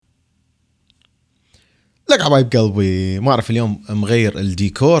لك حبايب قلبي، ما أعرف اليوم مغير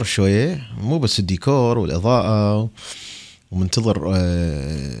الديكور شوية، مو بس الديكور والإضاءة، ومنتظر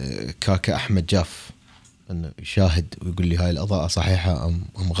كاكا أحمد جاف أنه يشاهد ويقول لي هاي الإضاءة صحيحة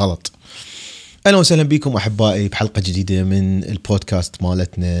أم غلط. أهلا وسهلا بكم أحبائي بحلقة جديدة من البودكاست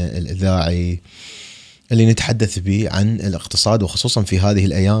مالتنا الإذاعي اللي نتحدث به عن الاقتصاد، وخصوصا في هذه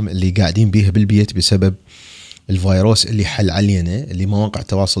الأيام اللي قاعدين بيها بالبيت بسبب الفيروس اللي حل علينا، اللي مواقع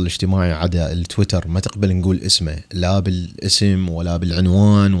التواصل الاجتماعي عدا التويتر ما تقبل نقول اسمه، لا بالاسم ولا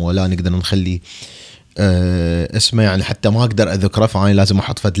بالعنوان ولا نقدر نخلي اسمه، يعني حتى ما أقدر أذكره، فأنا لازم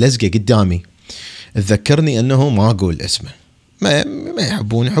أحط فد لزقة قدامي تذكرني أنه ما أقول اسمه. ما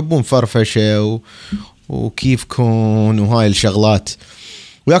يحبون فرفشة وكيفكم وهاي الشغلات.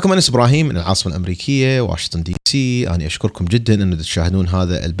 وياكم أنس إبراهيم من العاصمة الأمريكية واشنطن دي سي. أنا أشكركم جدا أن تشاهدون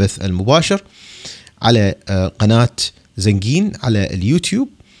هذا البث المباشر على قناة زنجين على اليوتيوب،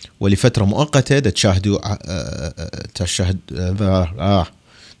 ولفترة مؤقتة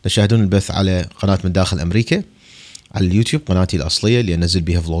تشاهدون البث على قناة من داخل أمريكا على اليوتيوب، قناتي الأصلية اللي أنزل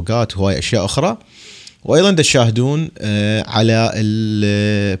بها فلوجات وهاي أشياء أخرى. وأيضا تشاهدون على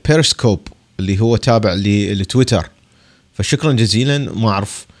البيرسكوب اللي هو تابع لتويتر. فشكرا جزيلا. ما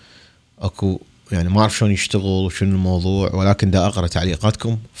أعرف ما أعرف شلون يشتغل وشنو الموضوع، ولكن دا أقرأ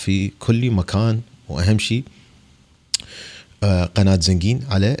تعليقاتكم في كل مكان، وأهم شيء قناة زنجين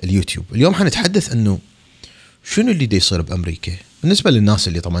على اليوتيوب. اليوم حنتحدث أنه شنو اللي دا يصير بأمريكا بالنسبة للناس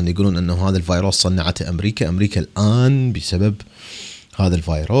اللي طبعا يقولون أنه هذا الفيروس صنعته أمريكا. أمريكا الآن بسبب هذا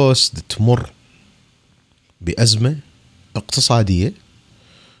الفيروس تمر بأزمة اقتصادية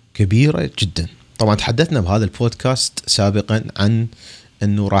كبيرة جدا. طبعا تحدثنا بهذا البودكاست سابقا عن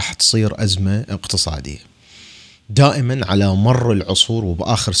أنه راح تصير أزمة اقتصادية. دائما على مر العصور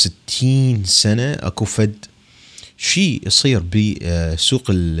وبآخر 60 سنة أكو فد شيء يصير بسوق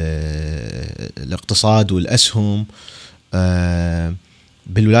الاقتصاد والأسهم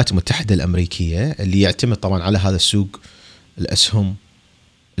بالولايات المتحدة الأمريكية، اللي يعتمد طبعا على هذا السوق الأسهم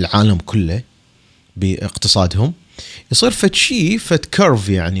العالم كله باقتصادهم. يصير فد شيء فد كيرف،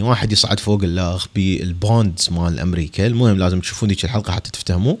 يعني واحد يصعد فوق اللاغ بالبوندز مال أمريكا. المهم لازم تشوفون ديك الحلقة حتى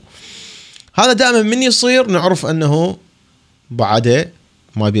تفتهموا. هذا دائما من يصير نعرف أنه بعد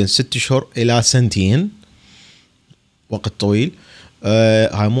ما بين 6 شهور إلى سنتين، وقت طويل.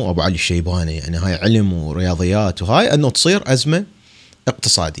 هاي مو أبو علي الشيباني، يعني هاي علم ورياضيات، وهاي أنه تصير أزمة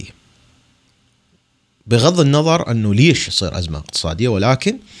اقتصادية. بغض النظر أنه ليش يصير أزمة اقتصادية،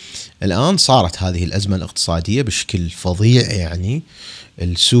 ولكن الآن صارت هذه الأزمة الاقتصادية بشكل فظيع. يعني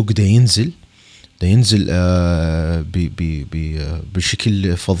السوق دا ينزل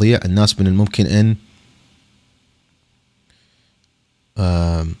بشكل فظيع. الناس من الممكن أن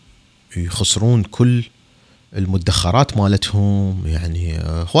يخسرون كل المدخرات مالتهم، يعني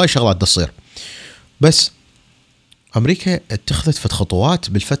هواي شغلات دا تصير. بس أمريكا اتخذت فد خطوات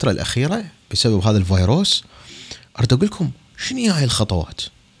بالفترة الأخيرة بسبب هذا الفيروس. أريد أقول لكم شنو هاي الخطوات،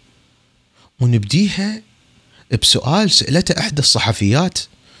 ونبديها بسؤال سألته إحدى الصحفيات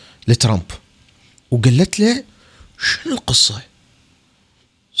لترامب، وقالت له شنو القصة؟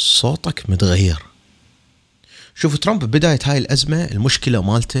 صوتك متغير. شوف ترامب بداية هاي الأزمة المشكلة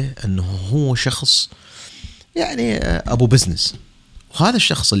مالته أنه هو شخص يعني أبو بزنس، وهذا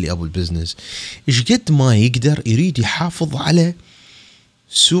الشخص اللي أبو البزنس إيش قد ما يقدر يريد يحافظ على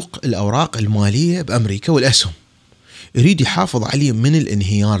سوق الأوراق المالية بأمريكا والأسهم، يريد يحافظ عليه من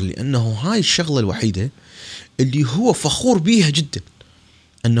الانهيار، لأنه هاي الشغلة الوحيدة اللي هو فخور بيها جدا،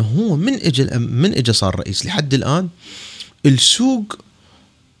 أنه هو من إجا صار رئيس لحد الآن السوق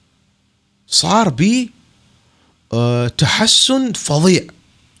صار بيه تحسن فظيع.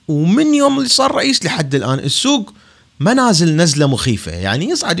 ومن يوم اللي صار رئيس لحد الآن السوق ما نازل نزلة مخيفة، يعني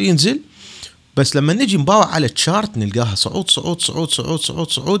يصعد وينزل، بس لما نجي نباوع على التشارت نلقاها صعود صعود صعود صعود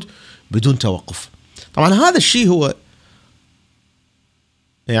صعود صعود بدون توقف. طبعا هذا الشيء هو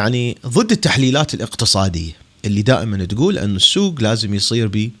يعني ضد التحليلات الاقتصادية اللي دائما تقول أن السوق لازم يصير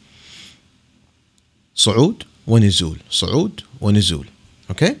بيه صعود ونزول، صعود ونزول.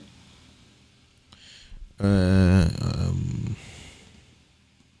 أوكي.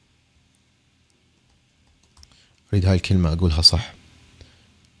 أريد هاي الكلمة أقولها صح.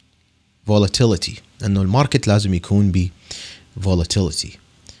 volatility، أنه الماركت لازم يكون بيه volatility.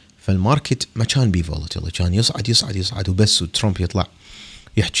 فالماركت ما كان بيه volatility، كان يصعد يصعد يصعد وبس، وترامب يطلع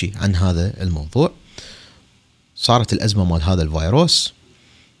يحكي عن هذا الموضوع. صارت الأزمة مال هذا الفيروس،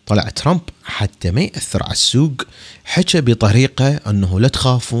 طلع ترامب حتى ما يأثر على السوق، حكى بطريقة أنه لا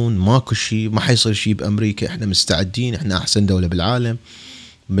تخافون، ماكو شيء، ما حيصير شيء بأمريكا، إحنا مستعدين، إحنا أحسن دولة بالعالم.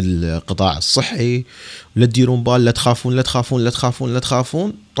 بالقطاع الصحي، لا تديرون بال، لا تخافون لا تخافون لا تخافون لا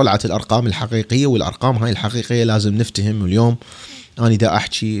تخافون. طلعت الأرقام الحقيقية، والأرقام هاي الحقيقية لازم نفتهم. اليوم أنا دا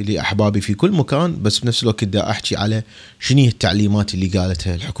أحكي لأحبابي في كل مكان، بس بنفس الوقت دا أحكي على شنو التعليمات اللي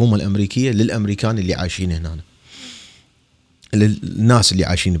قالتها الحكومة الأمريكية للأمريكان اللي عايشين هنا، للناس اللي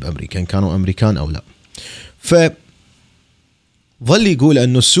عايشين بأمريكا إن كانوا أمريكان أو لا. ظل يقول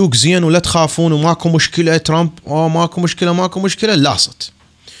أنه السوق زين ولا تخافون وماكو مشكلة، ترامب ماكو مشكلة ماكو مشكلة. لاصت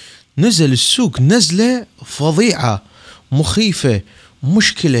نزل السوق نزلة فظيعة مخيفة،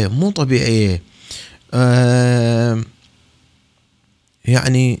 مشكلة مو طبيعية.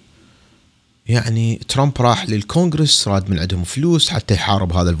 يعني ترامب راح للكونغرس، راد من عندهم فلوس حتى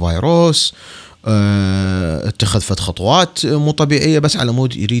يحارب هذا الفيروس، اتخذ فت خطوات مو طبيعية بس على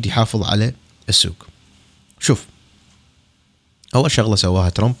مود يريد يحافظ على السوق. شوف، أول شغلة سواها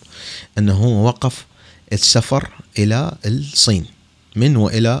ترامب أنه هو وقف السفر إلى الصين، من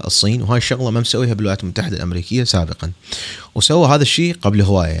وإلى الصين، وهاي الشغلة ما مسويها بالولايات المتحدة الأمريكية سابقا، وسوى هذا الشيء قبل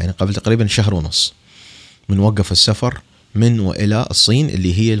هواية، يعني قبل تقريبا شهر ونص من وقف السفر من وإلى الصين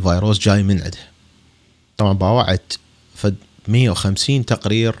اللي هي الفيروس جاي من عندها. طبعا باوعت فد 150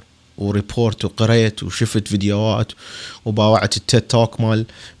 تقرير وريبورت وقريت وشفت فيديوهات، وباوعت التيد توك مال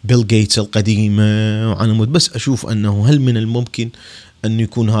بيل جيتس القديمة، وعن مود بس أشوف أنه هل من الممكن أن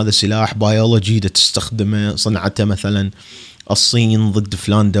يكون هذا سلاح بيولوجي دا تستخدمه، صنعته مثلا الصين ضد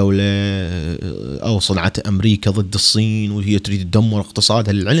فلان دولة، أو صنعته أمريكا ضد الصين وهي تريد تدمر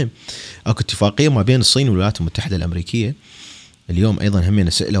اقتصادها. للعلم أكو اتفاقية ما بين الصين والولايات المتحدة الأمريكية اليوم أيضا هم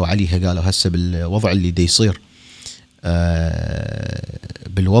سألوا عليها، قالوا هسه بالوضع اللي دا يصير،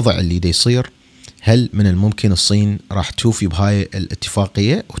 بالوضع اللي دا يصير هل من الممكن الصين راح توفي بهاي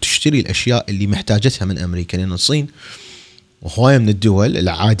الاتفاقية وتشتري الأشياء اللي محتاجتها من أمريكا، لأن الصين وهواية من الدول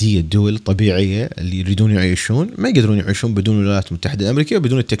العادية، الدول الطبيعية اللي يريدون يعيشون ما يقدرون يعيشون بدون الولايات المتحدة الأمريكية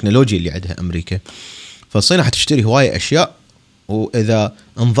وبدون التكنولوجيا اللي عندها أمريكا. فالصين حتشتري هواية أشياء، وإذا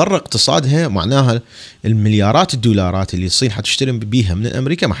انضر اقتصادها معناها المليارات الدولارات اللي الصين حتشتري بيها من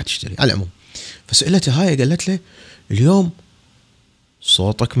أمريكا ما حتشتري. على العموم فسألتها هاي، قالت له اليوم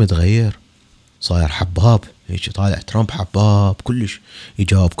صوتك متغير، صاير حباب هيك، طالع ترامب حباب كلش،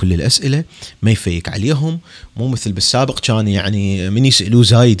 يجاوب كل الأسئلة ما يفيك عليهم، مو مثل بالسابق كان يعني من يسألوه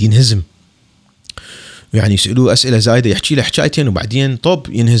زايد ينهزم، يعني يسألوه أسئلة زايدة يحكي له حكايتين وبعدين طب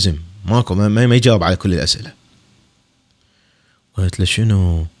ينهزم، ماكو ما يجاوب على كل الأسئلة. قلت له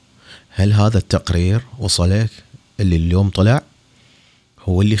شنو، هل هذا التقرير وصلك اللي اليوم طلع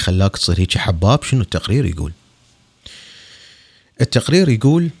هو اللي خلاك تصير هيك حباب؟ شنو التقرير يقول؟ التقرير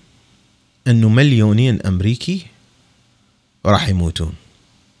يقول انه 2,000,000 امريكي راح يموتون،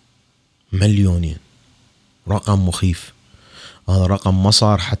 2,000,000، رقم مخيف. هذا رقم ما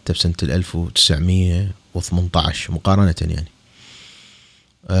صار حتى بسنة 1918 مقارنة يعني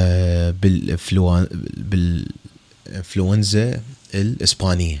بالإنفلونزا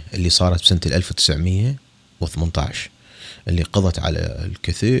الإسبانية اللي صارت بسنة 1918 اللي قضت على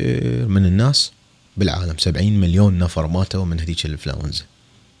الكثير من الناس بالعالم، 70 مليون نفر ماتوا من هذيك الإنفلونزا.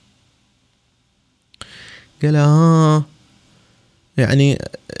 قال يعني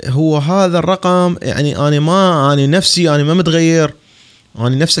هو هذا الرقم، يعني أنا ما متغير،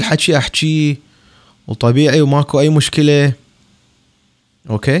 أنا نفس الحكي أحكي وطبيعي وماكو أي مشكلة،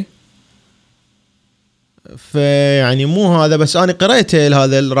 أوكي. فيعني مو هذا بس أنا قرأته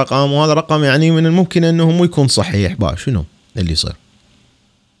هذا الرقم، وهذا الرقم يعني من الممكن أنه مو يكون صحيح. بقى شنو اللي يصير؟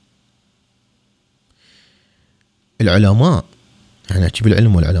 العلماء، يعني أحكي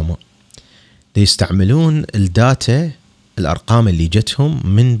بالعلم والعلماء يستعملون الداتا، الأرقام اللي جتهم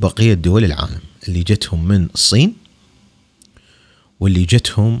من بقية دول العالم، اللي جتهم من الصين واللي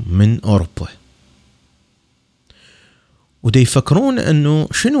جتهم من أوروبا، ودا يفكرون أنه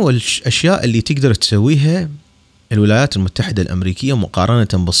شنو الأشياء اللي تقدر تسويها الولايات المتحدة الأمريكية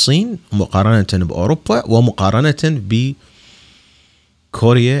مقارنة بالصين، ومقارنة بأوروبا، ومقارنة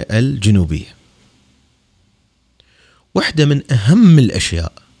بكوريا الجنوبية. واحدة من أهم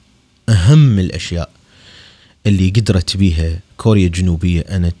الأشياء اللي قدرت بيها كوريا الجنوبية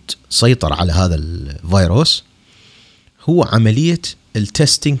أن تسيطر على هذا الفيروس هو عملية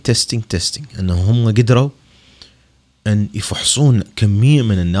التستينج، أنه هم قدروا أن يفحصون كمية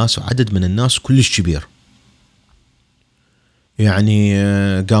من الناس وعدد من الناس كلش كبير. يعني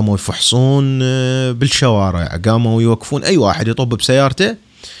قاموا يفحصون بالشوارع، قاموا يوقفون أي واحد يطب بسيارته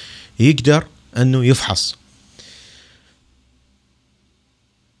يقدر أنه يفحص.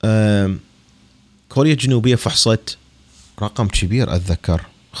 كوريا الجنوبية فحصت رقم كبير، أتذكر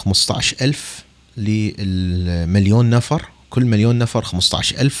 15,000 للمليون نفر، كل مليون نفر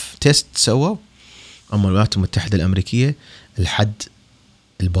 15,000 تيست سووا. أما الولايات المتحدة الأمريكية لحد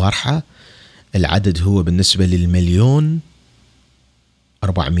البارحة العدد هو بالنسبة للمليون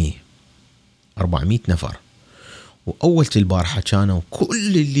 400 نفر، وأول البارحة كانوا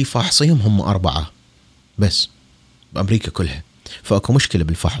كل اللي فاحصيهم هم 4 بس بأمريكا كلها. فأكو مشكلة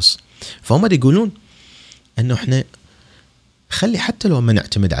بالفحص. فهم يقولون أنه إحنا خلي حتى لو ما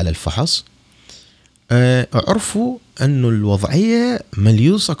نعتمد على الفحص، عرفوا أنه الوضعية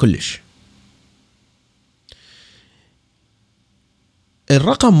مليوصة كلش.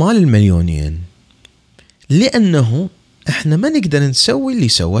 الرقم مال 2,000,000 لأنه إحنا ما نقدر نسوي اللي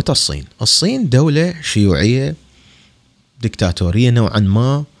سوته الصين. الصين دولة شيوعية ديكتاتورية نوعا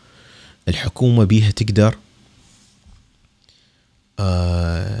ما، الحكومة بيها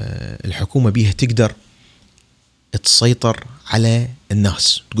تقدر تسيطر على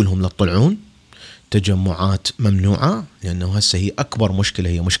الناس، تقولهم لا تطلعون، تجمعات ممنوعة، لأنه هسه هي أكبر مشكلة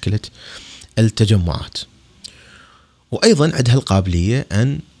هي مشكلة التجمعات. وأيضا عندها القابلية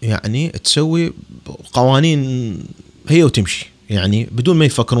أن يعني تسوي قوانين هي وتمشي، يعني بدون ما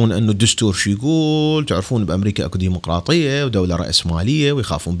يفكرون أنه الدستور شو يقول. تعرفون بأمريكا أكو ديمقراطية ودولة رأسمالية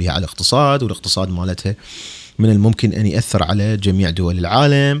ويخافون بها على الاقتصاد، والاقتصاد مالتها من الممكن أن يأثر على جميع دول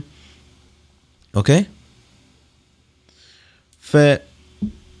العالم. أوكي، ف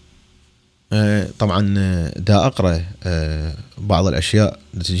طبعا دا أقرأ بعض الأشياء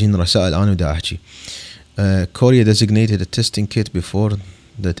تجيني رسائل أنا ودا أحكي. Korea designated a testing kit before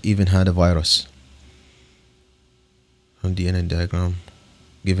that even had a virus. DNA diagram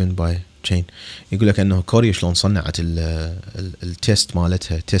given by chain. يقول لك أنه كوريا شلون صنعت التست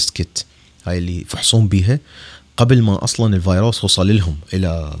مالتها، تيست كيت هاي اللي يفحصون بيها قبل ما أصلا الفيروس وصل لهم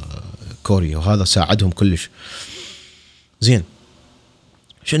إلى كوريا، وهذا ساعدهم كلش. زين،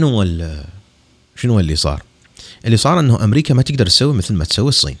 شنو اللي صار؟ اللي صار أنه أمريكا ما تقدر تسوي مثل ما تسوي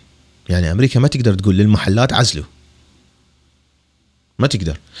الصين. يعني أمريكا ما تقدر تقول للمحلات عزلوا، ما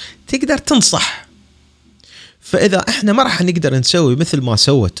تقدر تنصح. فإذا إحنا ما راح نقدر نسوي مثل ما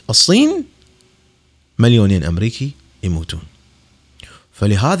سوت الصين، 2,000,000 أمريكي يموتون.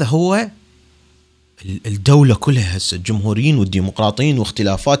 فلهذا هو الدولة كلها هسه الجمهوريين والديمقراطيين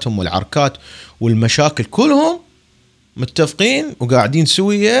واختلافاتهم والعركات والمشاكل كلهم متفقين وقاعدين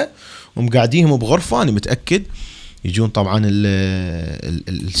سوية ومقاعدينهم بغرفة. أنا متأكد يجون طبعا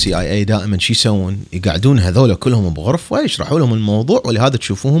CIA دائما شي يسوون، يقعدون هذول كلهم بغرفة ويشرحوا لهم الموضوع، ولهذا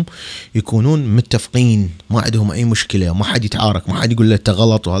تشوفوهم يكونون متفقين، ما عندهم أي مشكلة، ما حد يتعارك، ما حد يقول له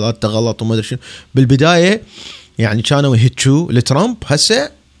تغلط وهذا تغلط وما أدري شنو. بالبداية يعني كانوا يهتشوا لترامب،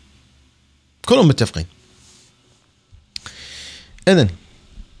 هسه كلهم متفقين. إذن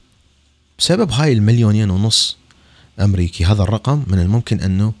بسبب هاي 1,500,000 أمريكي، هذا الرقم من الممكن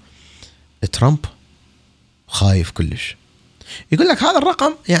أنه ترامب خايف كلش. يقول لك هذا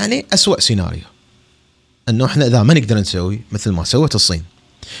الرقم يعني أسوأ سيناريو، أنه إحنا إذا ما نقدر نسوي مثل ما سوت الصين،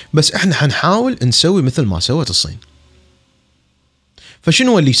 بس إحنا حنحاول نسوي مثل ما سوت الصين.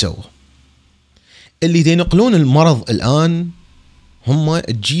 فشنو اللي سووا؟ اللي دي ينقلون المرض الآن هم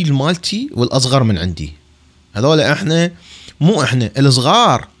الجيل مالتي والأصغر من عندي. هذول إحنا مو إحنا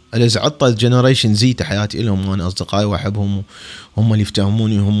الصغار اللي زعطة الجنريشن زي، تحياتي لهم، أنا أصدقائي وأحبهم، هم اللي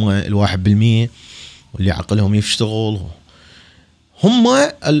يفتهموني، هم 1% واللي عقلهم يشتغل، هم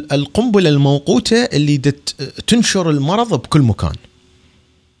القنبلة الموقوتة اللي تنشر المرض بكل مكان.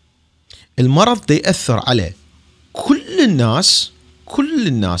 المرض دي يأثر على كل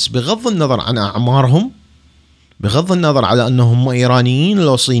الناس بغض النظر عن أعمارهم، بغض النظر على أنهم إيرانيين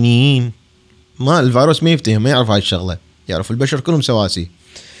لو صينيين. ما الفيروس ما يفتهم، ما يعرف هاي الشغلة، يعرف البشر كلهم سواسي.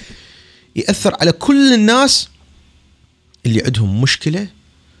 يأثر على كل الناس اللي عندهم مشكلة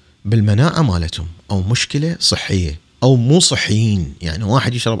بالمناعة مالتهم، أو مشكلة صحية، أو مو صحيين. يعني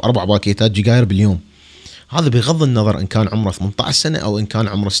واحد يشرب 4 باكيتات سجاير باليوم، هذا بغض النظر إن كان عمره 18 سنة أو إن كان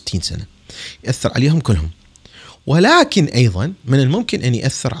عمره 60 سنة، يأثر عليهم كلهم. ولكن أيضا من الممكن أن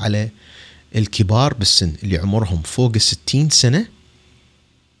يأثر على الكبار بالسن اللي عمرهم فوق 60 سنة،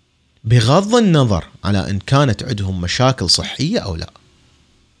 بغض النظر على إن كانت عندهم مشاكل صحية أو لا.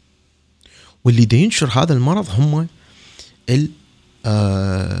 واللي دي ينشر هذا المرض هم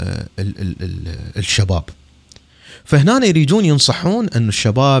الشباب. فهنا يريدون ينصحون أن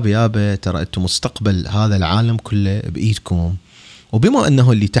الشباب يابا ترى أنتم مستقبل هذا العالم كله بإيدكم. وبما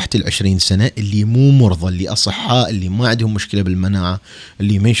أنه اللي تحت 20 سنة، اللي مو مرضى، اللي أصحاء، اللي ما عندهم مشكلة بالمناعة،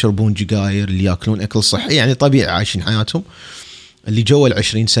 اللي ما يشربون سجاير، اللي يأكلون أكل صحي، يعني طبيعي عايشين حياتهم، اللي جوا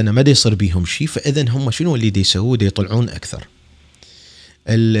 20 سنة ما دي يصير بيهم شيء. فإذن هم شنو اللي دي يسووا؟ دي يطلعون أكثر.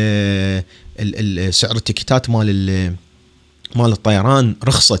 سعر التيكيتات مال الطيران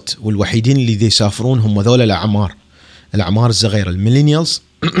رخصت، والوحيدين اللي دي يسافرون هم ذولا الأعمار الصغيرة، الميلينيالز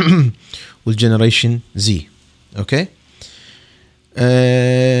والجنريشن زي. أوكي،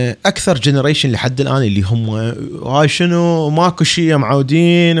 اكثر جنريشن لحد الان اللي هم هاي شنو ماكو شيء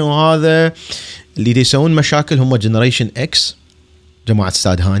معودين، وهذا اللي دي يسوون مشاكل هم جنريشن اكس، جماعه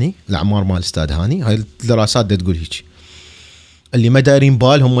استاذ هاني، الاعمار مال استاذ هاني. هاي الدراسات دا تقول هيك. اللي ما دايرين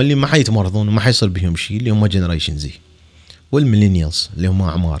بال هم اللي ما حيتمرضون وما حيصير بهم شيء، اللي هم جنريشن زي والميلينيالز اللي هم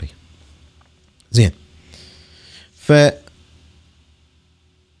اعماري. زين. ف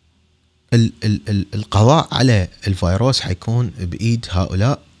القضاء على الفيروس حيكون بإيد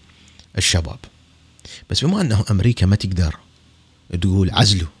هؤلاء الشباب. بس بما أنه أمريكا ما تقدر تقول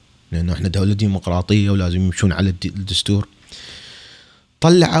عزلوا، لأنه إحنا دولة ديمقراطية ولازم يمشون على الدستور،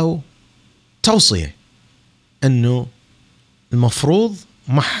 طلعوا توصية أنه المفروض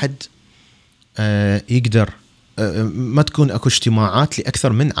ما حد يقدر ما تكون أكو اجتماعات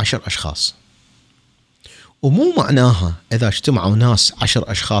لأكثر من 10 أشخاص. ومو معناها إذا اجتمعوا ناس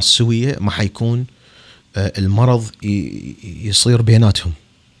 10 أشخاص سوية ما حيكون المرض يصير بيناتهم،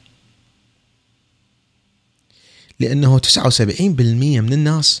 لأنه 79% من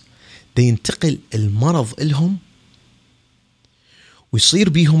الناس دا ينتقل المرض إلهم ويصير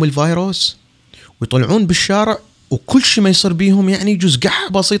بيهم الفيروس ويطلعون بالشارع وكل شيء ما يصير بيهم، يعني يجوز قحة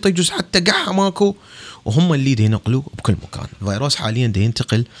بسيطة، يجوز حتى قحة ماكو، وهم اللي دا ينقلوا بكل مكان. الفيروس حاليا دا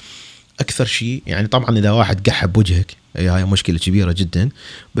ينتقل أكثر شيء، يعني طبعا إذا واحد قحة بوجهك هاي مشكلة كبيرة جدا،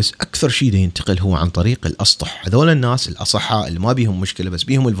 بس أكثر شيء دا ينتقل هو عن طريق الأسطح. هذول الناس الأصحاء اللي ما بيهم مشكلة بس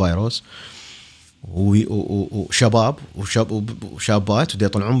بيهم الفيروس، وشباب وشابات ودي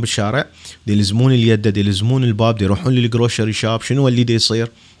يطلعون بالشارع، دي يلزمون اليد، دي يلزمون الباب، دي يروحون للجروشري شاب. شنو اللي دي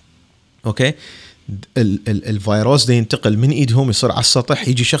يصير؟ اوكي، الفيروس دي ينتقل من ايدهم يصير على السطح،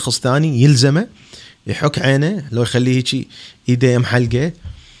 يجي شخص ثاني يلزمه يحك عينه، لو يخليه هيك ايده محلقه،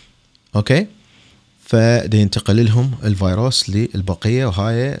 اوكي، فدي ينتقل لهم الفيروس للبقيه،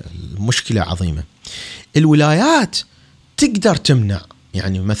 وهاي مشكله عظيمه. الولايات تقدر تمنع،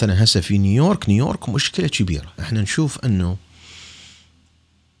 يعني مثلا هسه في نيويورك مشكلة كبيرة. احنا نشوف انه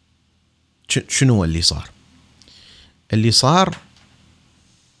شنو اللي صار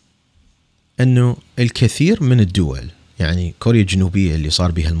انه الكثير من الدول، يعني كوريا الجنوبية اللي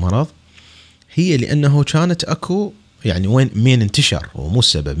صار بها المرض، هي لانه كانت اكو، يعني مين انتشر، ومو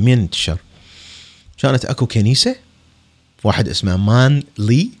السبب مين انتشر، كانت اكو كنيسة واحد اسمه مان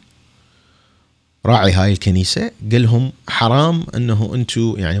لي، راعي هاي الكنيسة، قال لهم حرام انه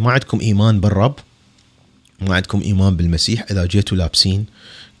انتو يعني ما عندكم ايمان بالرب، ما عندكم ايمان بالمسيح اذا جيتوا لابسين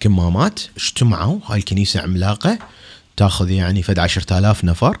كمامات. اجتمعوا، هاي الكنيسة عملاقة تاخذ يعني فد 10,000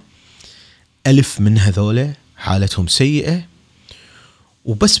 نفر، 1000 من هذولا حالتهم سيئة،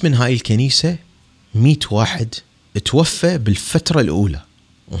 وبس من هاي الكنيسة 100 واحد توفى بالفترة الاولى،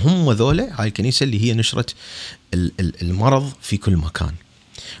 وهم ذولا هاي الكنيسة اللي هي نشرت المرض في كل مكان.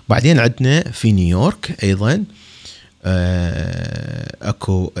 بعدين عندنا في نيويورك أيضا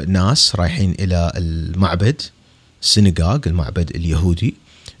أكو ناس رايحين إلى المعبد السينغاغ، المعبد اليهودي،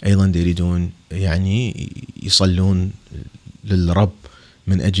 أيضا يريدون يعني يصلون للرب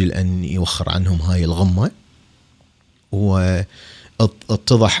من أجل أن يوخر عنهم هاي الغمة.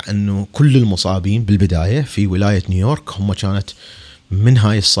 واتضح أنه كل المصابين بالبداية في ولاية نيويورك هم كانت من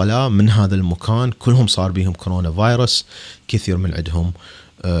هاي الصلاة، من هذا المكان، كلهم صار بهم كورونا فيروس. كثير من عندهم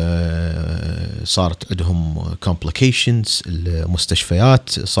صارت عندهم complications، المستشفيات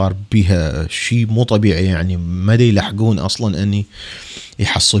صار بيها شيء مو طبيعي، يعني ما دي يلحقون أصلا أن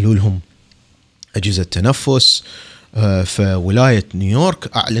يحصلوا لهم أجهزة تنفس. فولاية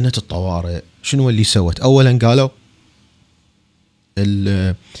نيويورك أعلنت الطوارئ. شنو اللي سوت؟ أولا قالوا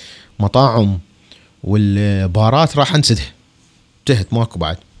المطاعم والبارات راح نسدها، انتهت، ماكو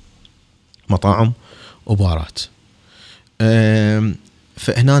بعد مطاعم وبارات.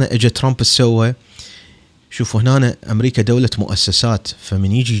 فهنا اجى ترامب سوى، شوفوا هنا امريكا دولة مؤسسات،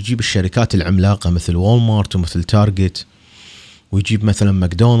 فمن يجي يجيب الشركات العملاقة مثل والمارت ومثل تارجت، ويجيب مثلا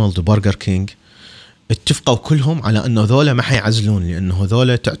ماكدونالد وبرجر كينج، اتفقوا كلهم على انه ذولا ما حيعزلون، لانه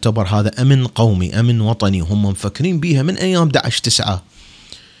ذولا تعتبر هذا امن قومي، امن وطني، وهم مفكرين بيها من ايام 11/9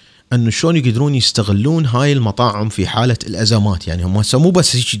 انه شلون يقدرون يستغلون هاي المطاعم في حالة الازمات. يعني هم مو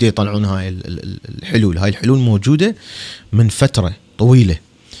بس هيك يطلعون هاي الحلول، هاي الحلول موجودة من فترة طويلة.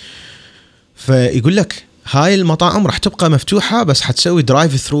 فيقول لك هاي المطاعم راح تبقى مفتوحة، بس حتسوي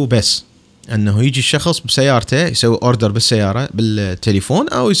درايف ثرو، بس انه يجي الشخص بسيارته يسوي اوردر بالسيارة بالتليفون،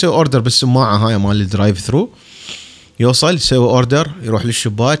 او يسوي اوردر بالسماعة هاي مال الدرايف ثرو، يوصل يسوي اوردر، يروح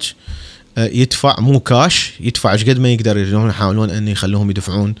للشباك، يدفع مو كاش، يدفع ايش قد ما يقدر. يحاولون ان يخلوهم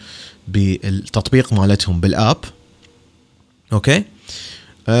يدفعون بالتطبيق مالتهم بالاب، اوكي،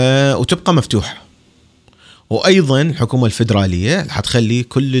 وتبقى مفتوحة. وايضا الحكومة الفيدرالية حتخلي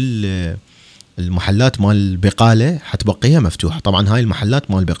كل المحلات مال البقالة حتبقيها مفتوحة. طبعا هاي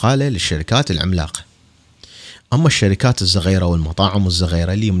المحلات مال البقالة للشركات العملاقة. أما الشركات الصغيرة والمطاعم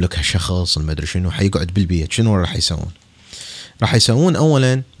الصغيرة اللي يملكها شخص المدري شنو، حيقعد بالبيت. شنو راح يسوون؟ راح يسوون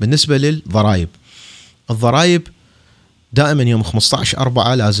أولا بالنسبة للضرائب. الضرائب دائما يوم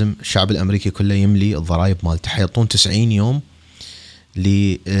 15/4 لازم الشعب الأمريكي كله يملي الضرائب مالته. حيطون 90 يوم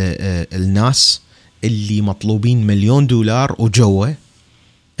للناس اللي مطلوبين $1,000,000 وجوه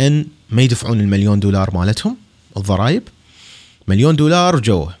ان ما يدفعون $1,000,000 مالتهم الضرائب. $1,000,000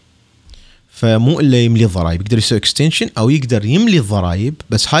 وجوه، فمو الا يملي الضرائب، يقدر يسوي اكستنشن او يقدر يملي الضرائب،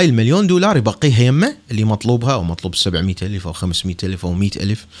 بس هاي $1,000,000 يبقيها يمه اللي مطلوبها، او مطلوب 700,000 او 500,000 او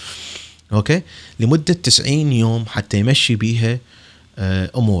 100,000. اوكي، لمده 90 يوم حتى يمشي بيها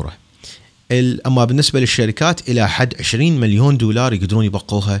اموره. اما بالنسبه للشركات الى حد $20,000,000 يقدرون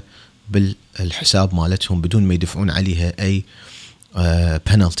يبقوها بالحساب مالتهم بدون ما يدفعون عليها اي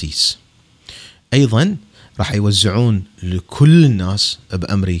penalties. ايضا راح يوزعون لكل الناس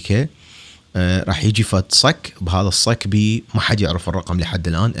بامريكا، راح يجي فد صك، بهذا الصك ما حد يعرف الرقم لحد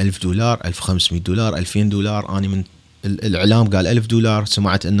الان، $1,000 $1,500 $2,000. اني من الاعلام قال $1,000،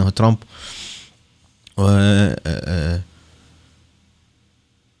 سمعت انه ترامب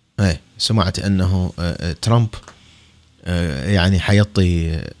سمعت انه ترامب يعني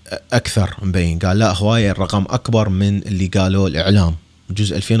حيطي اكثر، مبين قال لا هوايه الرقم اكبر من اللي قالوا الاعلام،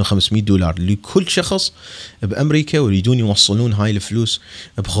 جزء $2,500 لكل شخص بامريكا، ويريدون يوصلون هاي الفلوس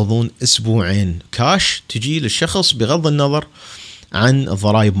بخذون اسبوعين كاش تجي للشخص بغض النظر عن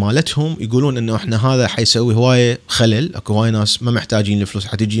الضرائب مالتهم. يقولون انه احنا هذا حيسوي هوايه خلل، اكو هوايه ناس ما محتاجين الفلوس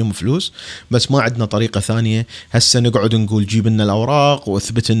حتجيهم فلوس، بس ما عندنا طريقه ثانيه هسه نقعد نقول جيب لنا الاوراق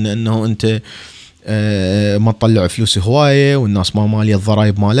واثبت انه انت ما تطلع فلوس هوايه والناس ما ماليه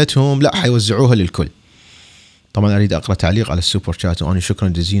الضرائب مالتهم. لا، حيوزعوها للكل. طبعا اريد اقرا تعليق على السوبر شات، وانا شكرا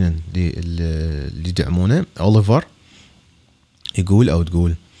جزيلا اللي يدعمونه. اوليفر يقول او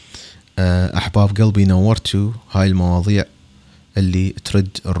تقول احباب قلبي نورتوا هاي المواضيع اللي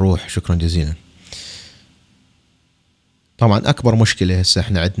ترد الروح، شكرا جزيلا. طبعا اكبر مشكله هسه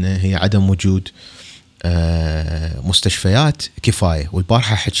احنا عندنا هي عدم وجود مستشفيات كفايه،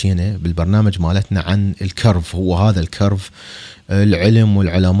 والبارحه حكينا بالبرنامج مالتنا عن الكيرف. هو هذا الكيرف العلم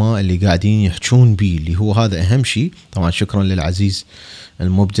والعلماء اللي قاعدين يحجون بيه، اللي هو هذا اهم شيء. طبعا شكرا للعزيز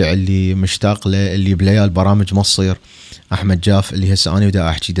المبدع اللي مشتاق له، اللي بليال برامج مصير احمد جاف، اللي هسه انا بدي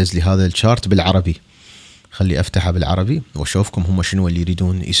احكي دز لي هذا الشارت بالعربي، خلي افتحه بالعربي واشوفكم هم شنو اللي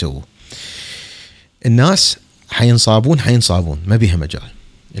يريدون يسووا. الناس حينصابون ما بيها مجال،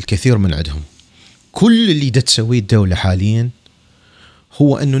 الكثير من عندهم. كل اللي دا تسويه الدولة حاليا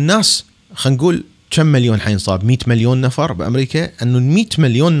هو انه الناس، خلينا نقول كم مليون حينصاب، 100 مليون نفر بامريكا، انه 100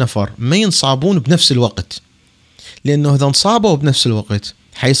 مليون نفر ما ينصابون بنفس الوقت، لانه اذا انصابوا بنفس الوقت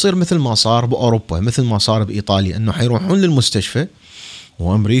حيصير مثل ما صار باوروبا، مثل ما صار بايطاليا، انه حيروحون للمستشفى.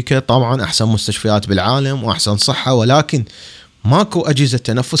 وامريكا طبعا احسن مستشفيات بالعالم واحسن صحة، ولكن ماكو اجهزة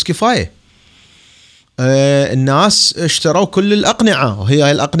تنفس كفاية. الناس اشتروا كل الأقنعة،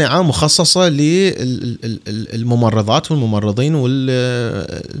 وهي الأقنعة مخصصة للممرضات والممرضين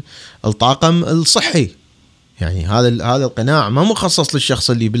والطاقم الصحي. يعني هذا القناع ما مخصص للشخص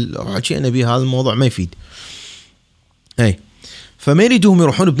اللي حكينا به، هذا الموضوع ما يفيد. فما يريدوهم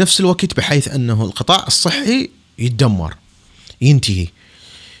يروحون بنفس الوقت، بحيث أنه القطاع الصحي يتدمر ينتهي.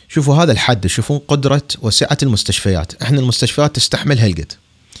 شوفوا هذا الحد، شوفوا قدرة وسعة المستشفيات. احنا المستشفيات تستحمل هالقد،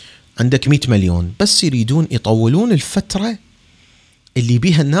 عندك 100 مليون، بس يريدون يطولون الفترة اللي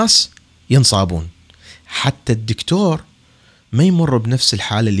بيها الناس ينصابون، حتى الدكتور ما يمر بنفس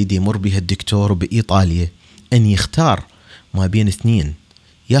الحالة اللي دي يمر بها الدكتور بإيطاليا، أن يختار ما بين اثنين،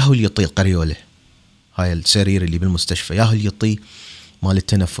 ياهو اللي يطي القريولة، هاي السرير اللي بالمستشفى، ياهو اللي يطي مال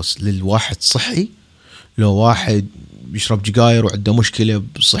التنفس للواحد صحي، لو واحد يشرب جقاير وعنده مشكلة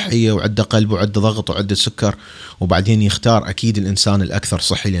صحية وعنده قلب وعنده ضغط وعنده سكر، وبعدين يختار أكيد الإنسان الأكثر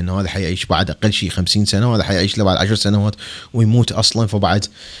صحي، لأنه هذا حيعيش بعد أقل شيء 50 سنة، وهذا حيعيش له بعد 10 سنوات ويموت أصلا، فبعد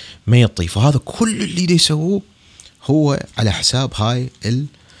ما يطي. فهذا كل اللي دي يسووه هو على حساب هاي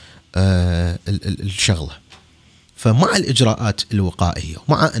الشغلة. فمع الإجراءات الوقائية،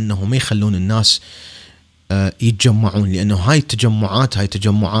 ومع أنه ما يخلون الناس يتجمعون، لأنه هاي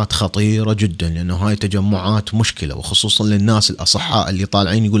تجمعات خطيرة جدا، لأنه هاي تجمعات مشكلة، وخصوصا للناس الأصحاء اللي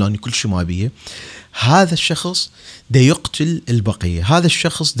طالعين يقولون أنا كل شيء ما بيه. هذا الشخص دا يقتل البقية، هذا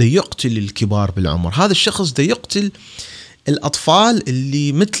الشخص دا يقتل الكبار بالعمر، هذا الشخص دا يقتل الأطفال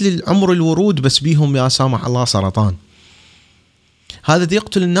اللي مثل العمر الورود بس بيهم يا سامح الله سرطان. هذا دا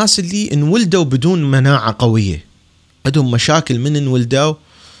يقتل الناس اللي انولدوا بدون مناعة قوية، عندهم مشاكل من انولدوا،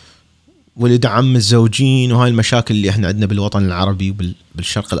 ولد عم الزوجين، وهاي المشاكل اللي احنا عندنا بالوطن العربي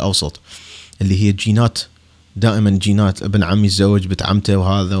وبالشرق الأوسط. اللي هي الجينات، دائما جينات ابن عمي يتزوج بنت عمته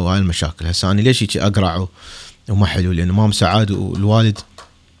وهذا وهاي المشاكل. هسه انا ليش هيك اقرع وما حلو؟ لانه مام سعاد والوالد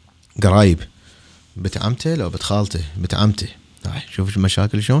قرايب، بنت عمته لو بنت خالته بنت عمته. شوف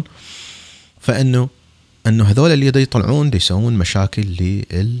المشاكل شلون. فانه هذول اللي دا يطلعون دا يسوون مشاكل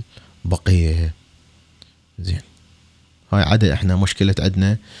للبقيه. زين، هاي عادة احنا مشكلة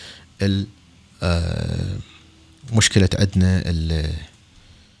عندنا مشكلة عندنا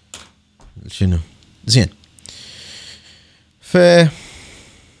شنو. زين،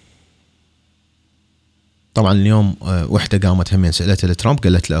 طبعا اليوم وحده قامت همين سالت لترامب،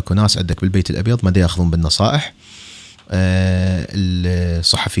 قالت له اكو ناس عندك بالبيت الابيض ما دا ياخذون بالنصائح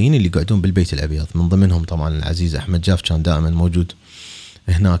الصحفيين اللي يقعدون بالبيت الابيض، من ضمنهم طبعا العزيز احمد جاف كان دائما موجود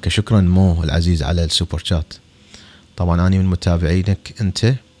هناك. شكرا مو العزيز على السوبر شات. طبعا أنا من متابعينك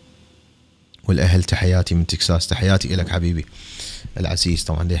أنت والأهل، تحياتي من تكساس، تحياتي إلك حبيبي العزيز.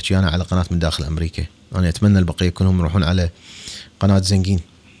 طبعا دي أحكي أنا على قناة من داخل أمريكا، أنا أتمنى البقية كلهم يروحون على قناة زنجين،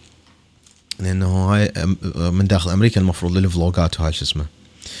 لأنه هاي من داخل أمريكا المفروض للفلوجات وهاي شو اسمه.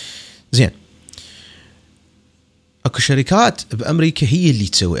 زين، أكو شركات بأمريكا هي اللي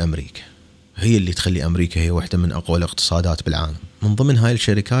تسوي أمريكا، هي اللي تخلي أمريكا هي واحدة من أقوى الاقتصادات بالعالم. من ضمن هاي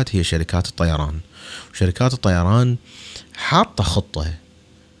الشركات هي شركات الطيران. شركات الطيران حاطة خطة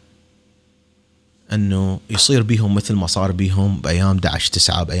أنه يصير بيهم مثل ما صار بيهم بأيام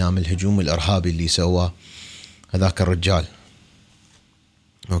 11/9، بأيام الهجوم الإرهابي اللي سواه هذاك الرجال،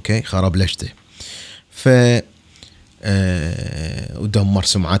 أوكي، خرب لشته ودمر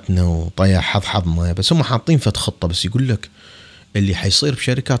سمعتنا وطيح حظنا. بس هم حاطين فت خطة، بس يقول لك اللي حيصير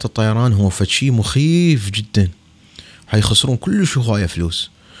بشركات الطيران هو فشي مخيف جدا، حيخسرون كلش هواية فلوس.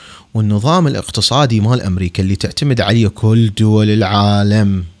 والنظام الاقتصادي مال أمريكا اللي تعتمد عليه كل دول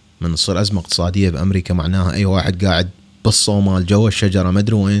العالم، من تصير أزمة اقتصادية بأمريكا معناها أي واحد قاعد بالصومال جوا الشجرة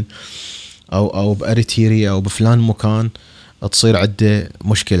مدري وين، أو بأريتريا أو بفلان مكان، تصير عنده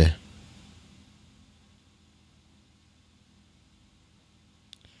مشكلة.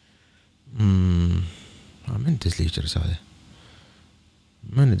 من دز ليك رسالة؟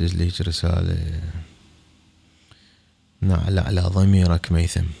 من دز ليك رسالة؟ نعل على ضميرك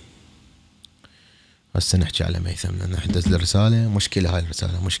ميثم. هسه نحكي على ميثم لأن حدث الرسالة مشكلة. هاي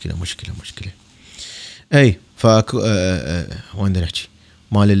الرسالة مشكلة. أي وين نحكي؟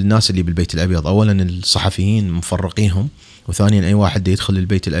 مال الناس اللي بالبيت الأبيض. أولا الصحفيين مفرقينهم، وثانيا أي واحد يدخل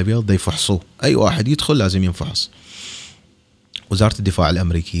البيت الأبيض دا يفحصوه، أي واحد يدخل لازم ينفحص. وزارة الدفاع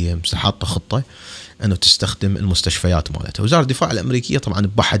الأمريكية حاطة خطة أنه تستخدم المستشفيات مالتها. وزارة الدفاع الأمريكية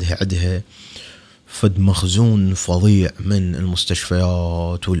طبعا بحدها عندها فد مخزون فظيع من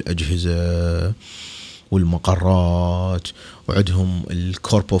المستشفيات والأجهزة والمقرات، وعندهم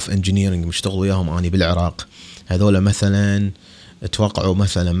الكورب اوف انجينيرنج مشتغلوا وياهم اني بالعراق. هذول مثلا توقعوا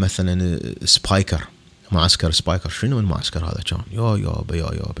مثلا سبايكر، معسكر سبايكر. شنو من معسكر هذا كان؟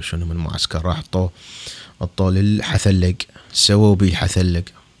 يا شنو من معسكر؟ راح حطوا للحثلق، سووا بيه حثلق.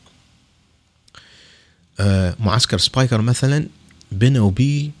 معسكر سبايكر مثلا بنوا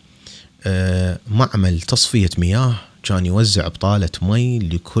بيه معمل تصفية مياه، كان يوزع بطالة مي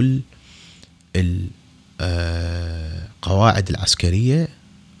لكل القواعد العسكرية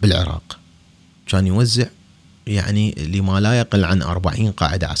بالعراق. كان يوزع يعني لما لا يقل عن 40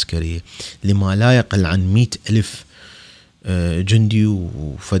 قاعدة عسكرية، لما لا يقل عن 100,000 جندي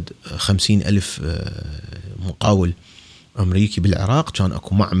وفد 50,000 مقاول أمريكي بالعراق. كان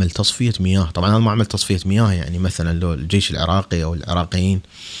أكو معمل تصفية مياه. طبعا هذا معمل تصفية مياه يعني مثلا لو الجيش العراقي أو العراقيين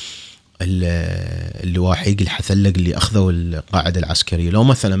اللواحق الحثلق اللي أخذوا القاعدة العسكرية، لو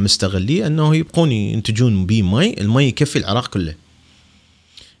مثلا مستغلي أنه يبقون ينتجون بيه مي، المي يكفي العراق كله،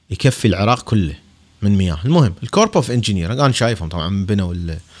 يكفي العراق كله من مياه. المهم الكورب اوف انجينير أنا شايفهم طبعا بنوا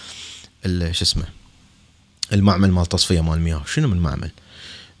شو اسمه المعمل مال تصفية مال مياه. شنو من معمل؟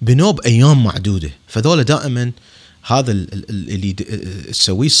 بنوه بأيام معدودة. فذولا دائما هذا اللي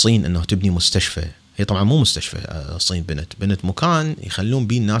تسويه الصين أنه تبني مستشفى. هي طبعا مو مستشفى، الصين بنت مكان يخلون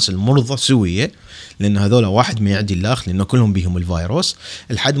بيه الناس المرضى سوية، لأن هذولا واحد ما يعدي الآخر، لأنه كلهم بيهم الفيروس،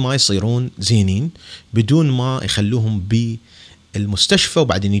 لحد ما يصيرون زينين بدون ما يخلوهم بالمستشفى،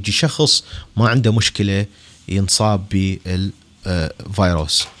 وبعدين يجي شخص ما عنده مشكلة ينصاب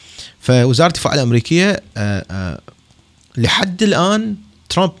بالفيروس. فوزارة الدفاع الأمريكية لحد الآن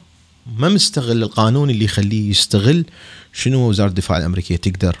ترامب ما مستغل القانون اللي يخليه يستغل شنو وزارة الدفاع الأمريكية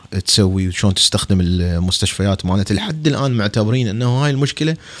تقدر تسوي وشون تستخدم المستشفيات مالتها. لحد الآن معتبرين أنه هاي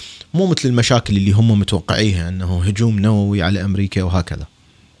المشكلة مو مثل المشاكل اللي هم متوقعيها، أنه هجوم نووي على أمريكا وهكذا.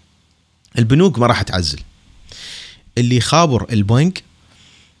 البنوك ما راح تعزل، اللي خابر البنك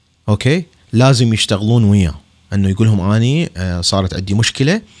أوكي لازم يشتغلون وياه، أنه يقولهم أني صارت عندي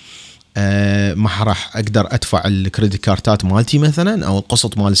مشكلة ما راح اقدر ادفع الكريدت كارتات مالتي مثلا او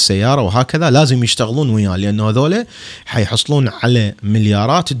القسط مال السياره وهكذا، لازم يشتغلون وياه، لانه هذول حيحصلون على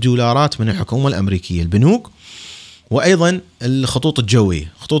مليارات الدولارات من الحكومه الامريكيه، البنوك وايضا الخطوط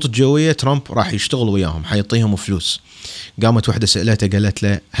الجويه. الخطوط الجويه ترامب راح يشتغل وياهم، حيعطيهم فلوس. قامت وحده سالته قالت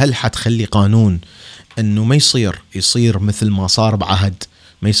له هل حتخلي قانون انه ما يصير مثل ما صار بعهد،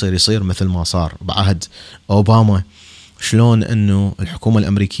 ما يصير مثل ما صار بعهد اوباما، شلون انه الحكومه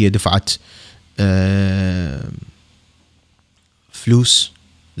الامريكيه دفعت فلوس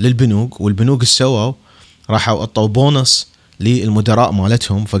للبنوك، والبنوك ايش سووا؟ راحوا عطوا بونص للمدراء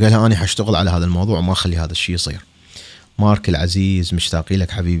مالتهم. فقالها انا حاشتغل على هذا الموضوع وما اخلي هذا الشيء يصير. مارك العزيز مشتاقي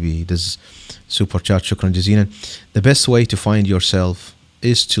لك حبيبي، دز سوبر شات، شكرا جزيلا. The best way to find yourself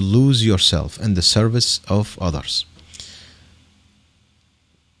is to lose yourself in the service of others.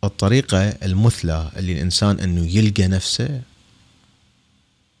 الطريقة المثلى اللي الإنسان أنه يلقى نفسه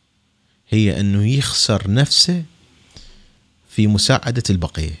هي أنه يخسر نفسه في مساعدة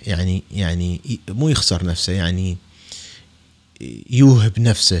البقية. يعني مو يخسر نفسه، يعني يوهب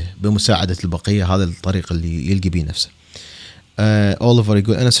نفسه بمساعدة البقية. هذا الطريق اللي يلقي بيه نفسه. أوليفر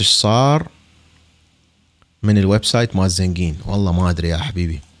يقول أنس إيش صار من الويب سايت مال زنقين؟ والله ما أدري يا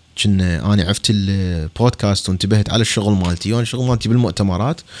حبيبي، كنا أنا عرفت البودكاست وانتبهت على الشغل مالتي، وأنا الشغل مالتي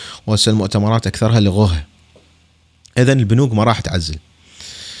بالمؤتمرات، وهسه المؤتمرات أكثرها لغوها. إذن البنوك ما راح تعزل.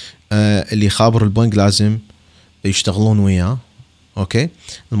 اللي خابر البنك لازم يشتغلون وياه. أوكي،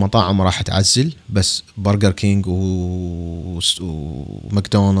 المطاعم راح تعزل، بس برجر كينج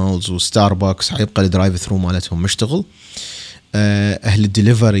وماكدونالدز وستاربكس حيبقى الدرايف ثرو مالتهم مشتغل. أهل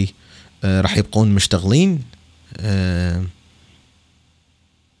الدليفري راح يبقون مشتغلين.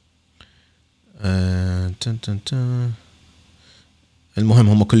 المهم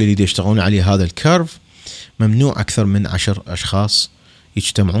هم كل اللي يشتغلون عليه هذا الكيرف. ممنوع أكثر من 10 أشخاص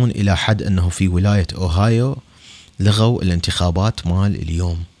يجتمعون، إلى حد أنه في ولاية أوهايو لغوا الانتخابات مال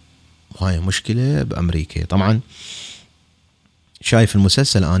اليوم، وهاي مشكلة بأمريكا. طبعا شايف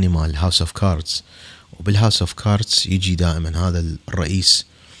المسلسل آني مال هاوس اوف كاردز، وبالهاوس اوف كاردز يجي دائما هذا الرئيس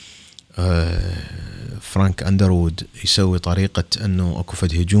فرانك أندرود يسوي طريقة أنه أكو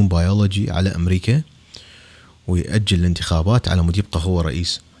فد هجوم بيولوجي على أمريكا ويأجل الانتخابات على مود يبقى هو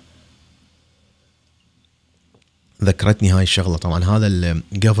رئيس. ذكرتني هاي الشغلة. طبعا هذا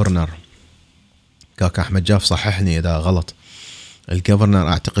الجفرنر كاكا أحمد جاف، صححني إذا غلط، الجفرنر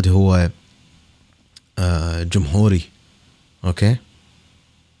أعتقد هو جمهوري. أوكي،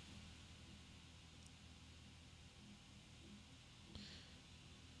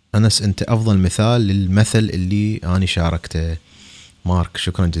 أنس أنت أفضل مثال للمثل اللي أنا شاركته. مارك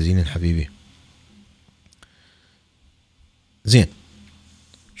شكرا جزيلا حبيبي. زين،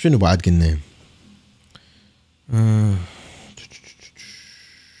 شنو بعد قلنا؟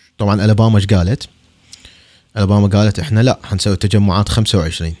 طبعا ألاباما ايش قالت؟ ألاباما قالت احنا لا حنسوي تجمعات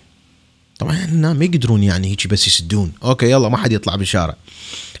 25. طبعا هنا ما يقدرون يعني هيك بس يسدون، اوكي يلا ما حد يطلع بالشارع،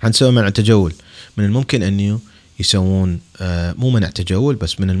 حنسوي منع تجول. من الممكن أن يسوون مو منع تجول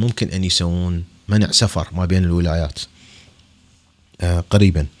بس، من الممكن أن يسوون منع سفر ما بين الولايات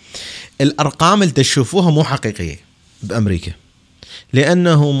قريبا. الأرقام اللي تشوفوها مو حقيقية بأمريكا،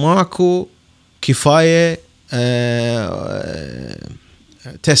 لأنه ماكو كفاية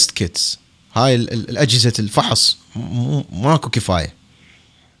تيست كيتس، هاي الأجهزة الفحص ماكو كفاية.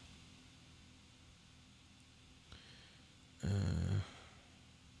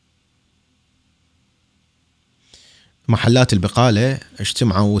 محلات البقالة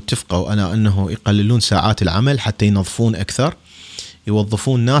اجتمعوا واتفقوا على أنه يقللون ساعات العمل حتى ينظفون أكثر،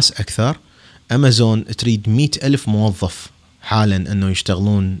 يوظفون ناس أكثر. أمازون تريد 100,000 موظف حالا أنه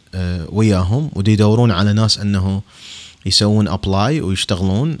يشتغلون وياهم، ودي يدورون على ناس أنه يسوون أبلاي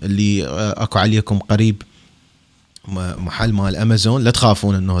ويشتغلون. اللي أكو عليكم قريب محل مال أمازون، لا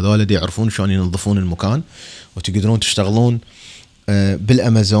تخافون أنه هذول دي يعرفون شلون ينظفون المكان، وتقدرون تشتغلون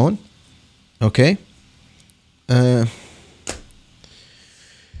بالأمازون. أوكي،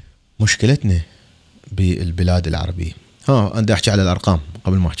 مشكلتنا بالبلاد العربية، أنا أحكي على الأرقام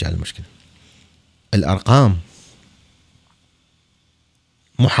قبل ما أحكي على المشكلة. الأرقام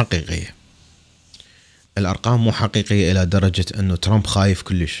مو حقيقية، الأرقام مو حقيقية إلى درجة أنه ترامب خايف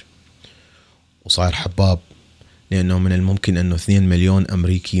كلش وصاير حباب، لأنه من الممكن أنه 2 مليون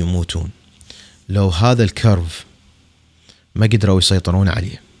أمريكي يموتون لو هذا الكيرف ما قدروا يسيطرون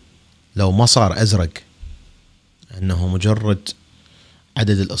عليه. لو ما صار أزرق، أنه مجرد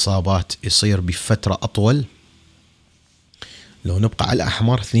عدد الإصابات يصير بفترة أطول، لو نبقى على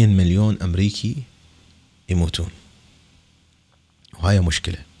الأحمر 2 مليون أمريكي يموتون، وهاي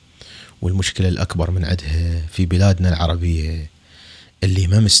مشكلة. والمشكلة الأكبر من عندها في بلادنا العربية اللي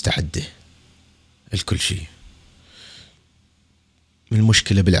ما مستعدة الكل شيء.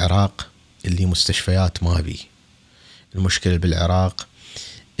 المشكلة بالعراق اللي مستشفيات ما بي. المشكلة بالعراق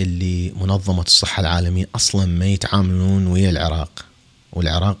اللي منظمة الصحة العالمية أصلا ما يتعاملون ويا العراق،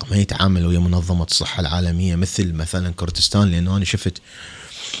 والعراق ما يتعامل ويا منظمة الصحة العالمية مثل مثلا كردستان. لأنه أنا شفت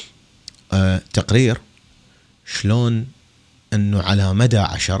تقرير شلون أنه على مدى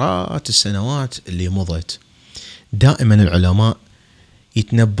عشرات السنوات اللي مضت دائما العلماء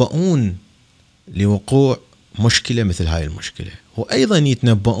يتنبؤون لوقوع مشكلة مثل هاي المشكلة، وأيضا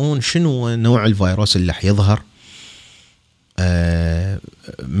يتنبؤون شنو نوع الفيروس اللي رح يظهر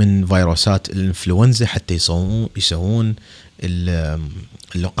من فيروسات الانفلونزا حتى يسوون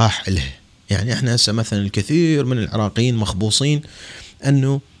اللقاح له. يعني احنا هسه مثلا الكثير من العراقيين مخبوصين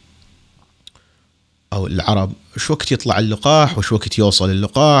انه او العرب شو وقت يطلع اللقاح وشو وقت يوصل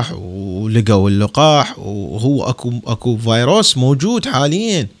اللقاح، ولقوا اللقاح وهو اكو فيروس موجود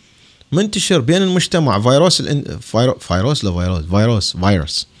حاليا منتشر بين المجتمع، فيروس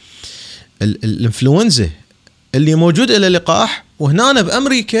الانفلونزا اللي موجود له لقاح. وهنا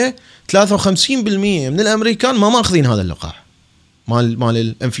بأمريكا 53% من الأمريكان ما ماخذين هذا اللقاح مال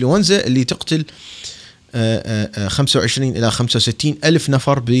الانفلونزا اللي تقتل 25 إلى 65 ألف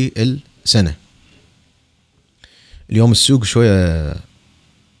نفر بالسنة. اليوم السوق شوية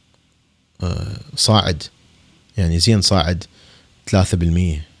صاعد، يعني زين صاعد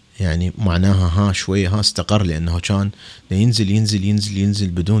 3%، يعني معناها شوية استقر، لأنه كان ينزل ينزل ينزل ينزل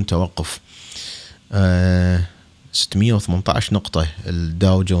بدون توقف. 618 نقطة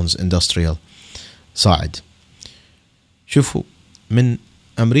الداو جونز اندستريال صاعد. شوفوا من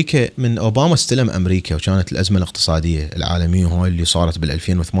أمريكا، من أوباما استلم أمريكا وكانت الأزمة الاقتصادية العالمية هاي اللي صارت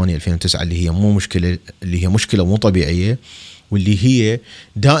بال2008-2009 اللي هي مو مشكلة، اللي هي مشكلة مو طبيعية، واللي هي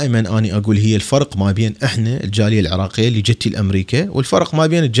دائما أنا أقول هي الفرق ما بين إحنا الجالية العراقية اللي جتي لأمريكا والفرق ما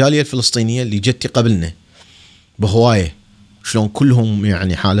بين الجالية الفلسطينية اللي جتي قبلنا بهواية. شلون كلهم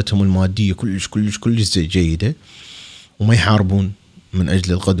يعني حالتهم المادية كلش جيدة وما يحاربون من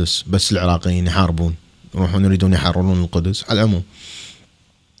أجل القدس، بس العراقيين يحاربون، يروحون يريدون يحررون القدس. على العموم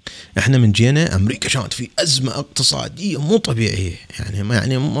احنا من جينا أمريكا كانت في أزمة اقتصادية مو طبيعية، يعني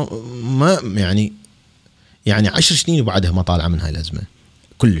ما يعني 10 سنين وبعدها ما طالعة من هاي الأزمة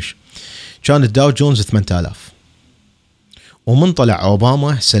كلش. كان الداو جونز 8000، ومن طلع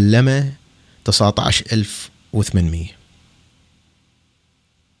أوباما سلمه 19800.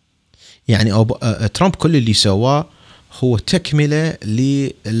 يعني ترامب كل اللي سواه هو تكملة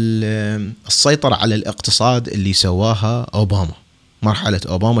للسيطرة على الاقتصاد اللي سواها أوباما. مرحلة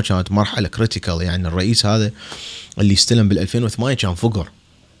أوباما كانت مرحلة كريتيكال، يعني الرئيس هذا اللي استلم بال2008 كان فقر.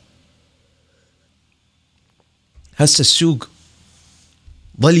 هسه السوق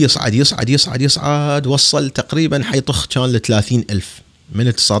ظل يصعد يصعد يصعد يصعد، وصل تقريبا حيطخ كان ل30,000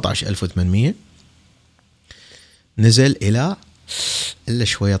 من 19,800 نزل إلى إلا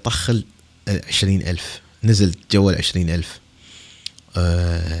شوية طخ 20,000، نزل جوا 20,000.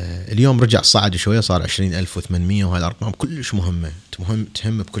 اليوم رجع صعد شوية صار 20,800، وهاي الأرقام كلش مهمة،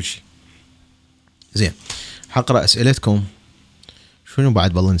 تهم بكل شيء. زين، حقرأ أسئلتكم. شنو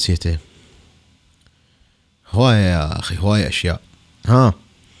بعد بالله نسيته؟ هواية يا أخي، هواية أشياء.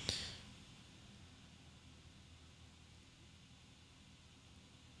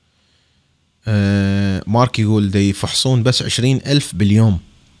 مارك يقول دي يفحصون بس 20,000 باليوم.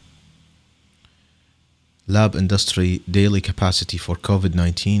 Lab industry daily capacity for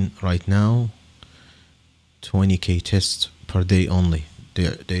COVID-19 right now 20k tests per day only.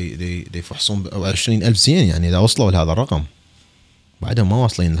 دي يفحصون 20,000. زين، يعني إذا وصلوا لهذا الرقم، بعدهم ما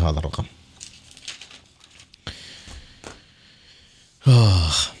واصلين لهذا الرقم.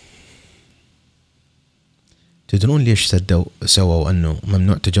 تدرون ليش سووا أنه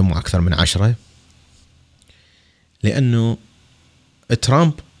ممنوع تجمع أكثر من 10؟ لأنه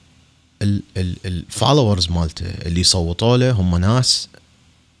ترامب الفولورز مالته اللي يصوتوا له هم ناس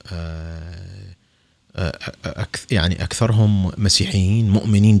يعني أكثرهم مسيحيين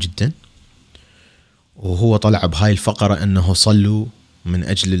مؤمنين جدا، وهو طلع بهاي الفقرة أنه صلوا من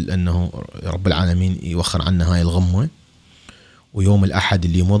أجل أنه رب العالمين يوخر عنا هاي الغمة. ويوم الأحد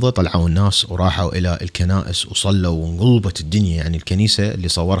اللي مضى طلعوا الناس وراحوا إلى الكنائس وصلوا وانقلبت الدنيا. يعني الكنيسة اللي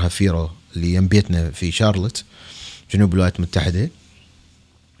صورها فيرو اللي يم بيتنا في شارلوت جنوب الولايات المتحدة،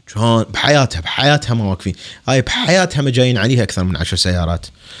 كان بحياتها ما واقفين، هاي بحياتها ما جايين عليها أكثر من 10 سيارات.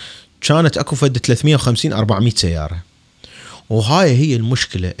 كانت أكو فد 350-400 سيارة. وهاي هي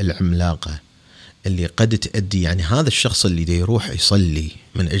المشكلة العملاقة اللي قد تؤدي، يعني هذا الشخص اللي دا يروح يصلي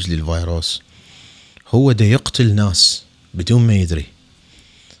من أجل الفيروس هو دا يقتل ناس بدون ما يدري.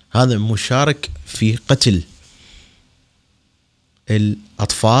 هذا مشارك في قتل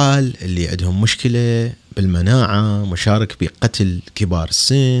الأطفال اللي عندهم مشكلة بالمناعة، مشارك بقتل كبار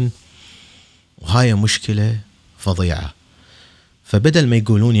السن، وهاي مشكلة فظيعة. فبدل ما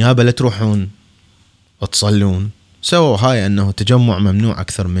يقولون يابا لا تروحون وتصلون، سووا هاي أنه تجمع ممنوع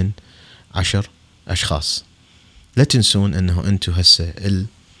أكثر من 10 أشخاص. لا تنسون أنه أنتو هسه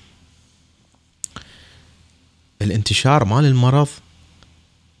الانتشار مال المرض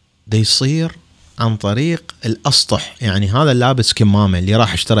دا يصير عن طريق الأسطح. يعني هذا اللابس كمامة اللي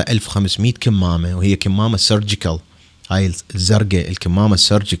راح اشترى 1500 كمامة، وهي كمامة سيرجيكال، هاي الزرقاء الكمامة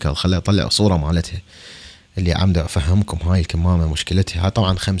السيرجيكال، خلي أطلع صورة مالتها اللي عم دا أفهمكم هاي الكمامة مشكلتها. هاي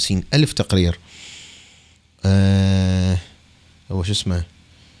طبعا 50,000 تقرير. هو شو اسمه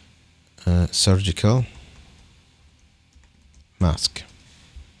سيرجيكال ماسك،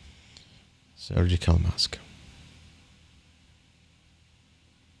 سيرجيكال ماسك.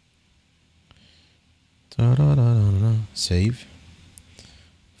 سيف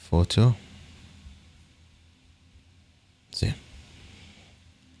فوتو زين،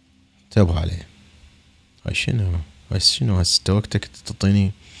 انتبهوا عليه. هاي شنو هسه وقتك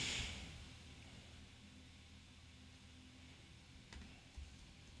تعطيني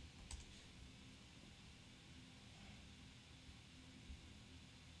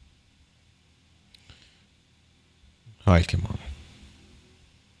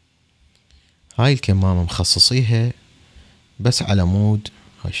هاي الكمامة مخصصيها بس على مود.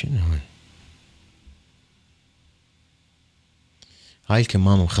 هاي شنو هاي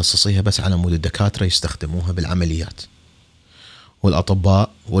الكمامة مخصصيها بس على مود الدكاترة يستخدموها بالعمليات،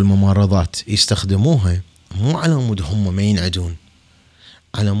 والأطباء والممرضات يستخدموها مو على مود هم ما ينعدون،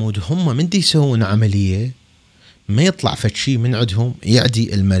 على مود هم من دي يسوون عملية ما يطلع فد شي من عندهم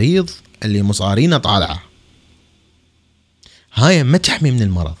يعدي المريض اللي مصارينه طالعة. هاي ما تحمي من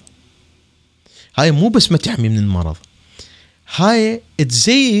المرض، هاي مو بس ما تحمي من المرض، هاي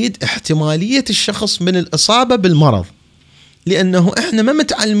تزيد احتمالية الشخص من الإصابة بالمرض، لأنه إحنا ما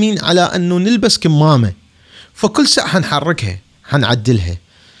متعلمين على أنه نلبس كمامة، فكل ساعة حنحركها حنعدلها.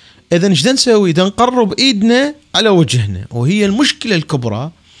 إذا إيش نسوي؟ إذا نقرب إيدنا على وجهنا. وهي المشكلة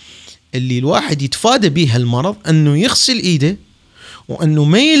الكبرى اللي الواحد يتفادى بيها المرض، أنه يغسل إيده، وأنه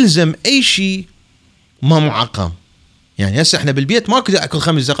ما يلزم أي شيء ما معقم. يعني هسه إحنا بالبيت ماكو داعي كل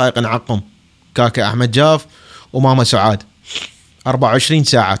 5 دقائق نعقم كاكا أحمد جاف وماما سعاد 24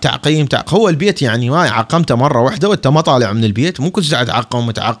 ساعة تعقيم هو البيت يعني ما عقمته مرة واحدة وانت ما طالع من البيت، مو كل ساعة تعقم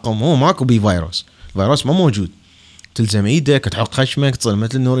وتعقم. هو ماكو بي فيروس ما موجود. تلزم ايدك، تحط خشمك، تصير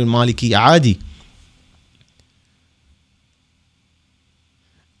مثل النور المالكي عادي.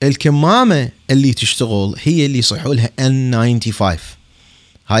 الكمامة اللي تشتغل هي اللي يصيحوا لها N95.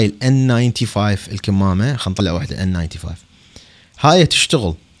 هاي ال N95 الكمامة، خلينا نطلع واحدة N95 هاي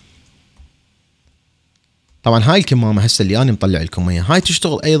تشتغل. طبعا هاي الكمامة هسه اللي أنا مطلع لكم اياها هاي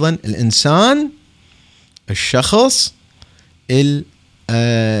تشتغل أيضا الإنسان، الشخص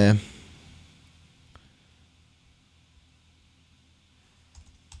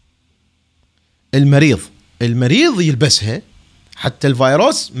المريض يلبسها حتى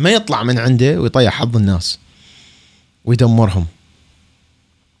الفيروس ما يطلع من عنده ويطيح حظ الناس ويدمرهم.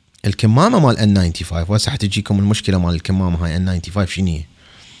 الكمامة مال N95 وهسه حتجيكم المشكلة مال الكمامة هاي N95 شنو هي.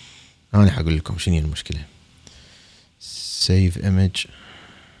 أنا حقول لكم شنو هي المشكلة. save image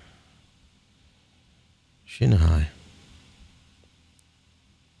شنو هاي.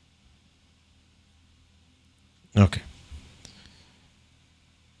 اوكي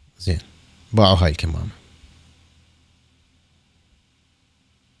زين، باعوا هاي الكمامة.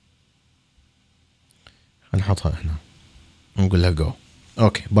 نحطها هنا نقول لها جو.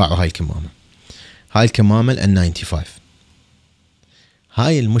 اوكي باعوا هاي الكمامة. هاي الكمامة N95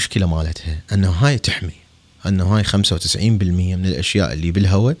 هاي المشكلة مالتها انه هاي تحمي، انه هاي 95% من الاشياء اللي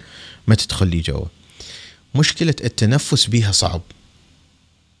بالهواء ما تدخل لي جوا. مشكلة التنفس بيها صعب.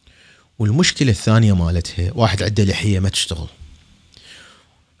 والمشكلة الثانية مالتها واحد عنده لحية ما تشتغل.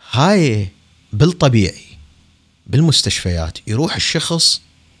 هاي بالطبيعي بالمستشفيات يروح الشخص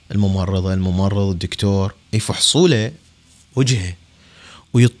الممرض الدكتور يفحصوا له وجهه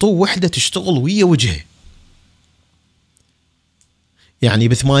ويطوه وحدة تشتغل ويا وجهه. يعني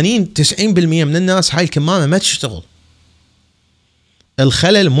ب80-90% من الناس هاي الكمامة ما تشتغل.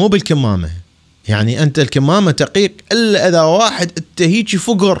 الخلل مو بالكمامة، يعني أنت الكمامة تقيك إلا إذا واحد أنت هيجي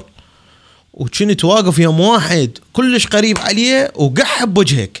فقر وكنت واقف يوم واحد كلش قريب عليه وقح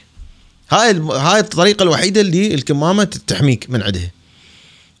بوجهك. هاي الطريقة الوحيدة اللي الكمامة تحميك من عندها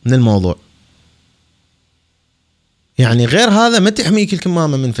من الموضوع. يعني غير هذا ما تحميك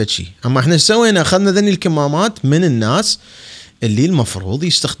الكمامة من فد شيء. أما احنا سوينا أخذنا ذني الكمامات من الناس اللي المفروض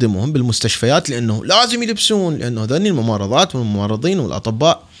يستخدموهم بالمستشفيات، لأنه لازم يلبسون، لأنه هذني الممرضات والممرضين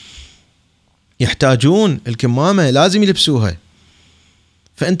والأطباء يحتاجون الكمامة، لازم يلبسوها.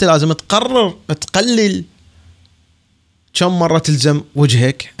 فأنت لازم تقرر تقلل كم مرة تلزم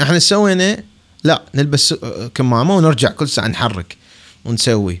وجهك. احنا سوينا لا نلبس كمامة ونرجع كل ساعة نحرك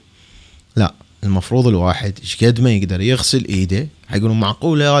ونسوي، لا، المفروض الواحد قد ما يقدر يغسل ايده. حيقولون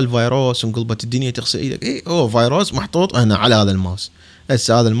معقولة الفيروس انقلبت الدنيا تغسل ايدك؟ ايه، هو فيروس محطوط هنا على هذا الماس،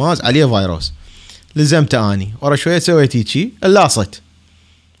 هسه هذا الماس عليه فيروس، لزمته اني ورا شوية سويت هيجي اللاصت،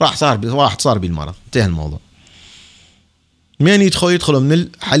 راح صار بي المرض، انتهى الموضوع. من يدخل من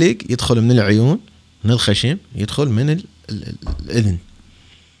الحلق، يدخل من العيون، من الخشم، يدخل من الإذن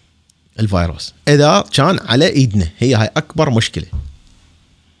الفيروس إذا كان على إيدنا. هاي أكبر مشكلة.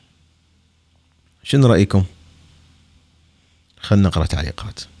 شنو رأيكم؟ خلنا نقرأ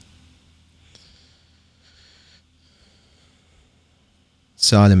تعليقات.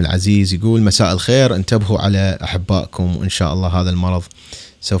 سالم العزيز يقول مساء الخير، انتبهوا على أحبائكم، وإن شاء الله هذا المرض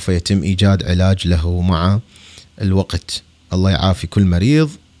سوف يتم إيجاد علاج له مع الوقت. الله يعافي كل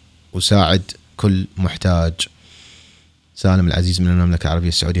مريض وساعد كل محتاج. سالم العزيز من المملكة العربية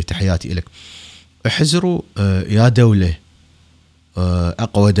السعودية، تحياتي لك. احذروا يا دولة،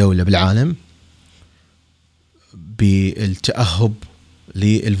 أقوى دولة بالعالم بالتأهب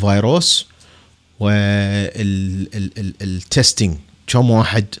للفيروس والتستينج. كم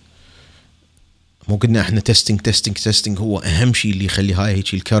واحد، مو قلنا احنا تستينج هو أهم شيء اللي يخلي هاي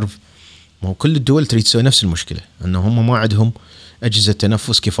هيك الكيرف. مو كل الدول تريد تسوي نفس المشكلة، أنه هم ما عندهم أجهزة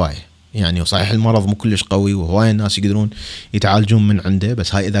تنفس كفاية. يعني صحيح المرض مو كلش قوي، وهواي الناس يقدرون يتعالجون من عنده،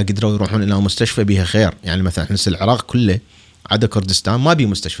 بس هاي إذا قدروا يروحون إلى مستشفى بها خير. يعني مثلا احنا العراق كله عدا كردستان ما بي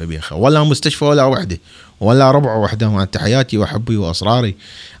مستشفى بها خير، ولا مستشفى ولا وحدة ولا ربع وحدة. مع تحياتي وحبي وأصراري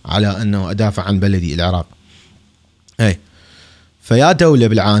على أنه أدافع عن بلدي العراق. أي فيا دولة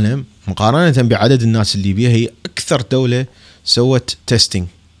بالعالم مقارنة بعدد الناس اللي بيها، هي أكثر دولة سوت تيستينج.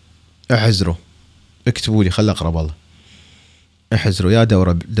 احذروا، اكتبوا لي، خلي أقرب الله. احذروا يا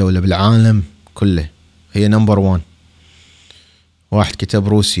دولة بالعالم كله، هي نمبر 1. واحد كتب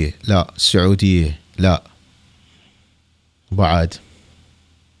روسيا، لا. السعودية، لا. بعد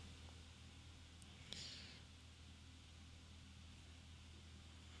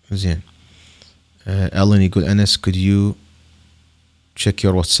زين. ألين يقول أنس could you check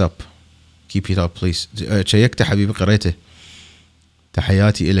your WhatsApp keep it up please. شيكته حبيبي، قريته،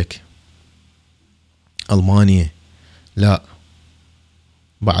 تحياتي إلك. ألمانيا، لا.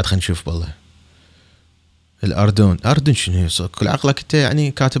 بعد خلينا نشوف بالله. الأردن شنو كل عقلك أنت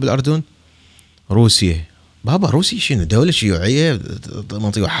يعني كاتب الأردن؟ روسيا، بابا روسيا شنو دولة شيوعية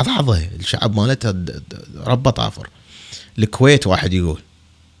منطقة حضحضة، الشعب مالتها ربط عافر. الكويت واحد يقول.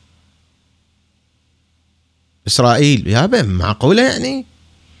 إسرائيل، يابا معقولة يعني؟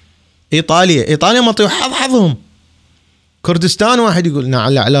 إيطاليا منطقة حضحضهم. كردستان واحد يقول،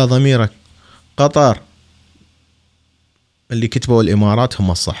 نعل على ضميرك. قطر، اللي كتبوا الإمارات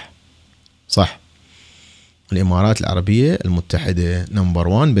هم الصح، صح. الإمارات العربية المتحدة نمبر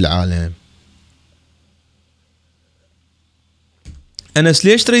 1 بالعالم. أنس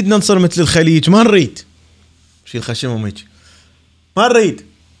ليش تريد ننصر مثل الخليج؟ ما نريد. شيل خشم أمك، ما نريد،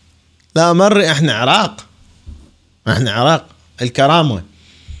 لا ما نريد. احنا عراق الكرامة،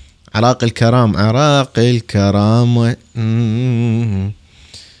 عراق الكرامة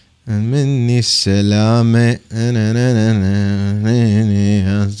مني السلامة.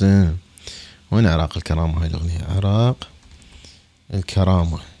 وين عراق الكرامة؟ هاي الأغنية عراق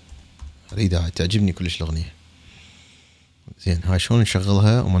الكرامة، أريدها، تعجبني كلش الأغنية. زين، هاي شلون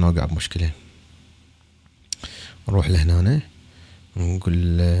نشغلها وما نوقع بمشكلة؟ نروح لهنا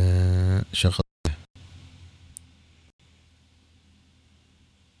نقول شغل.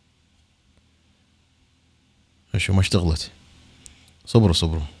 شو ما اشتغلت؟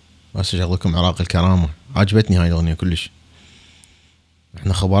 صبروا بس اشغلكم عراق الكرامة. عجبتني هاي الأغنية كلش.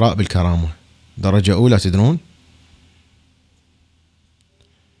 احنا خبراء بالكرامة درجة أولى، تدرون.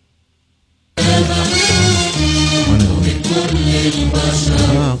 وين الأغنية؟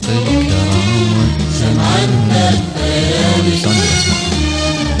 عراق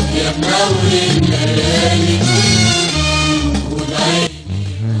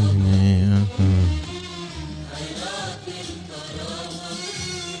الكرامة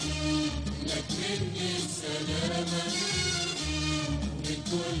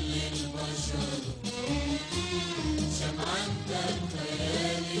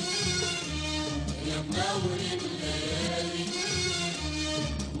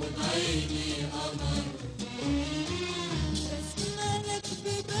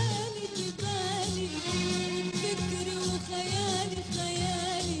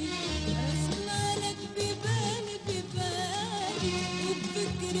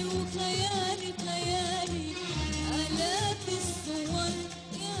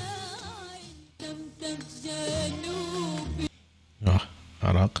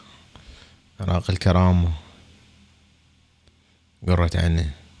عراق الكرامة قرت عنه.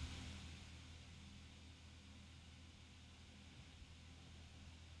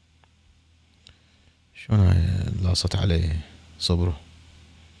 شلون هاي لاصت عليه صبره.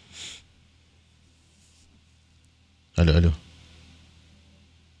 الو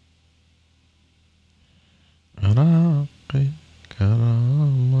عراق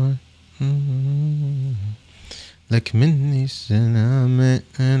الكرامة لك مني السلامة.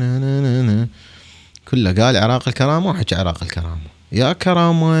 كله قال عراق الكرامة وحكي عراق الكرامة. يا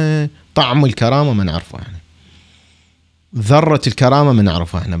كرامة طعم الكرامة ما نعرفه احنا، ذرة الكرامة ما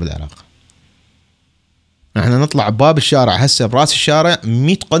نعرفها احنا بالعراق. احنا نطلع بباب الشارع هسه براس الشارع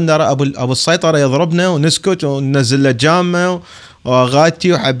 100 قندرة ابو السيطرة يضربنا ونسكت وننزل له جامة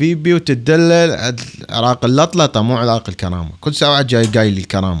واغاتي وحبيبي وتدلل. عراق اللطلطة مو عراق الكرامة. كل ساعة جاي قايل لي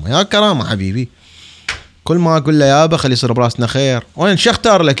الكرامة. يا كرامة حبيبي، كل ما اقول له يابا خلي يصير براسنا خير. وين شو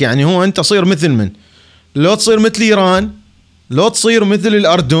اختار لك يعني؟ هو انت صير مثل من؟ لو تصير مثل ايران، لو تصير مثل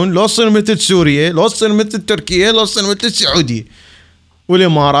الاردن، لو تصير مثل سوريا، لو تصير مثل تركيا، لو تصير مثل السعودية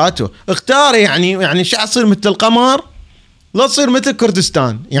والامارات. اختار يعني شو تصير مثل القمر؟ لا تصير مثل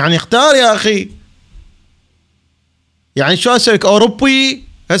كردستان. يعني اختار يا اخي. يعني شو اسويك اوروبي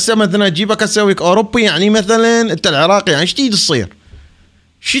هسه مثلا؟ اجيبك اسويك اوروبي يعني مثلا انت العراقي. يعني ايش تريد تصير؟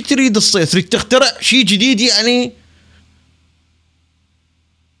 شو تريد تصير؟ تريد تخترع شيء جديد يعني؟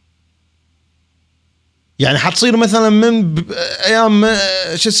 يعني حتصير مثلا من ايام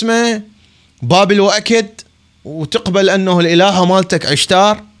شو اسمه بابل واكد وتقبل انه الالهه مالتك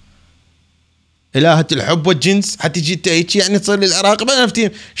عشتار الهة الحب والجنس حتجي هيك يعني تصير للعراق؟ ما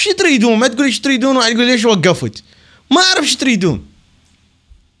عرفتي شو تريدون. ما تقول ايش تريدون وتقول ليش وقفت. ما اعرف ايش تريدون.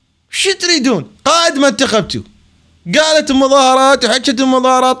 شو تريدون؟ قائد ما انتخبتوا، قالت المظاهرات وحكت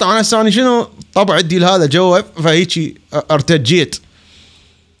المظاهرات. طبعا هسه انا شنو طبع عدي هذا جوف فهيجي ارتجيت.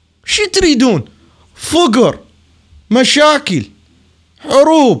 شو تريدون؟ فقر، مشاكل،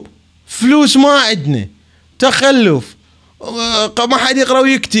 حروب، فلوس ما عندنا، تخلف، ما حد يقرأ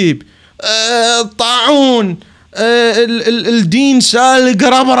ويكتب، طاعون، الدين سالق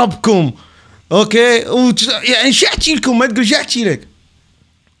ربكم. اوكي يعني شو احكي لكم؟ ما تقول شو احكي لك.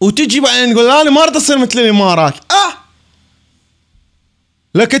 وتجي بعدين تقول انا ما اريد اصير مثل الامارات.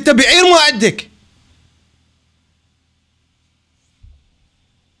 لك انت بعير ما عندك.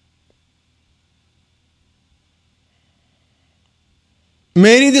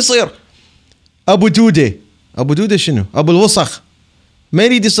 ما يريد يصير ابو دوده. ابو دوده شنو؟ ابو الوسخ. ما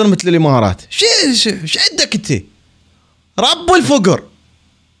يريد يصير مثل الامارات. شو عندك انت؟ رب الفقر.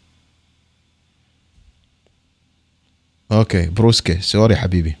 اوكي بروسكي سوري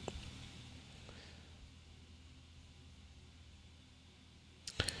حبيبي.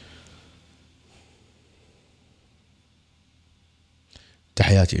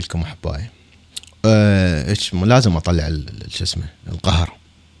 تحياتي لكم احبائي. ايش لازم اطلع شو اسمه القهر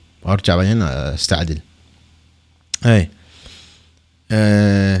وارجع بعدين استعدل. اي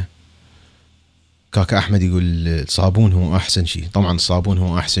كاكا احمد يقول الصابون هو احسن شيء. طبعا الصابون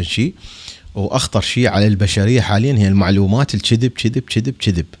هو احسن شيء، واخطر شيء على البشريه حاليا هي المعلومات الكذب كذب كذب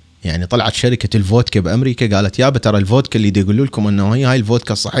كذب. يعني طلعت شركه الفودكا بامريكا قالت يابا ترى الفودكا اللي يقولوا لكم انه هي هاي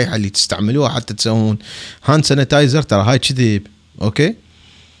الفودكا الصحيحه اللي تستعملوها حتى تسوون هاند سانيتايزر ترى هاي كذب. اوكي،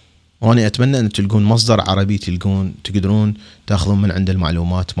 وانا اتمنى ان تلقون مصدر عربي تقدرون تاخذون من عنده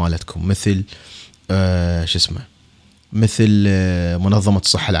المعلومات مالتكم، مثل شو اسمه مثل منظمه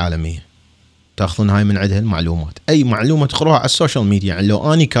الصحه العالميه. تاخذون هاي من عندها المعلومات. اي معلومه تقروها على السوشيال ميديا يعني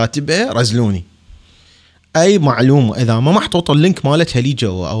لو اني كاتبها رزلوني. اي معلومه اذا ما محطوط اللينك مالتها لي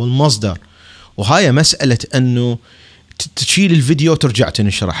جوا او المصدر، وهاي مساله انه تشيل الفيديو وترجع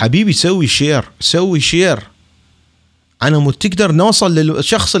تنشره. حبيبي سوي شير انا مو تقدر نوصل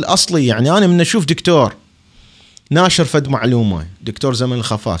للشخص الاصلي. يعني انا من اشوف دكتور ناشر فد معلومه، دكتور زمن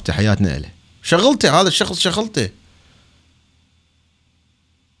الخفاف تحياتنا له، شغلته هذا الشخص شغلته.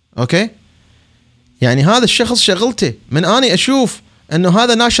 اوكي يعني هذا الشخص شغلته من اني اشوف انه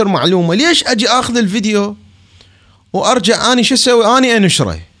هذا ناشر معلومه، ليش اجي اخذ الفيديو وارجع اني شو اسوي؟ اني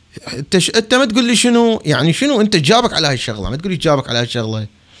انشره. انت ما تقول لي شنو يعني شنو انت جابك على هاي الشغله؟ ما تقول لي جابك على هاي الشغله.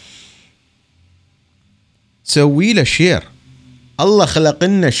 سوي له شير. الله خلق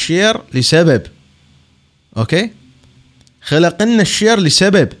لنا الشير لسبب. اوكي خلق لنا الشير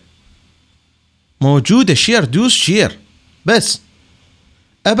لسبب. موجود الشير، دوس شير بس.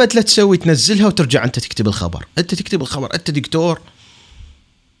 ابد لا تسوي تنزلها وترجع انت تكتب الخبر. انت تكتب الخبر، انت دكتور.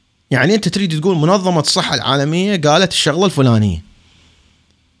 يعني انت تريد تقول منظمة الصحة العالمية قالت الشغلة الفلانية،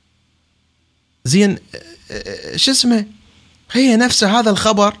 زين شو اسمه هي نفسها هذا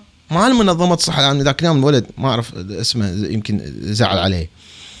الخبر مال منظمة الصحة العالمية. ذاك اليوم الولد ما اعرف اسمه يمكن زعل عليه،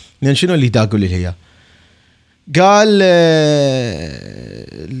 لان شنو اللي دا اقول لي اياه؟ قال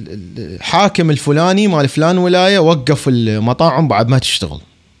الحاكم الفلاني مال فلان ولايه وقف المطاعم بعد ما تشتغل.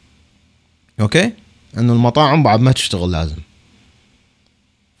 اوكي، انه المطاعم بعد ما تشتغل لازم.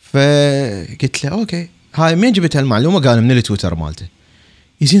 فقلت له اوكي، هاي مين جبت هالمعلومه؟ قال من التويتر مالته.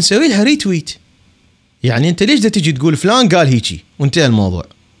 يزين نسوي لها ريتويت. يعني انت ليش دا تجي تقول فلان قال هيجي وانتهى الموضوع؟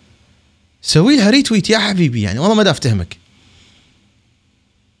 سوي لها ريتويت يا حبيبي، يعني والله ما دا افتهمك.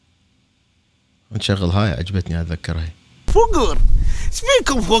 نشغل هاي، عجبتني اتذكرها. فقر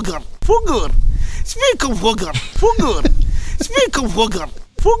سبيكم فقر فقر سبيكم فقر فقر سبيكم فقر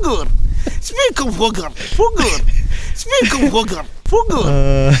فقر سبيكم فقر فقر سبيكم فقر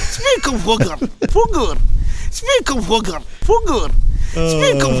فقر سبيكم فقر فقر سبيكم فقر فقر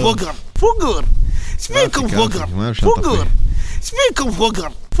سبيكم فقر فقر سبيكم فقر فقر سبيكم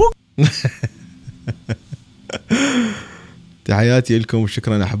فقر فقر. تحياتي لكم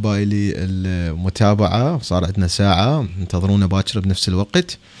وشكرا احبائي للمتابعه. صار عندنا ساعه، انتظرونا باكر بنفس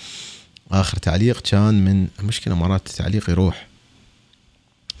الوقت. اخر تعليق كان من مشكله مرات التعليق يروح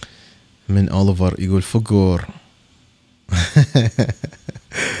من اوليفر، يقول فقور.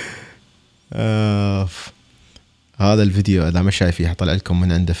 هذا الفيديو اذا ما شايفيه حطلع لكم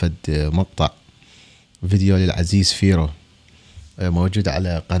من عنده فد مقطع فيديو للعزيز فيرو، موجود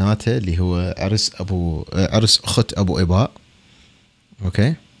على قناته، اللي هو عرس اخت ابو اباء.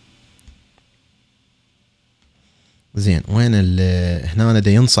 اوكي زين، وين هنا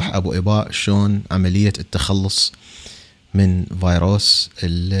دا ينصح ابو اباء شلون عملية التخلص من فيروس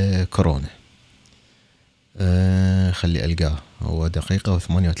الكورونا. خلي القاه، هو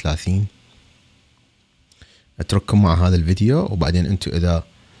 1:38. اترككم مع هذا الفيديو، وبعدين انتم اذا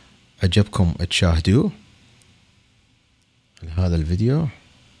عجبكم تشاهدوه هذا الفيديو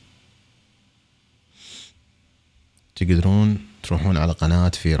تقدرون تروحون على قناة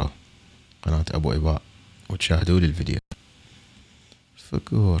فيرو، قناة ابو اباء، وتشاهدوا لي الفيديو.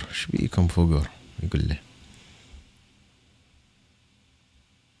 فقور شبيكم فقور؟ يقول له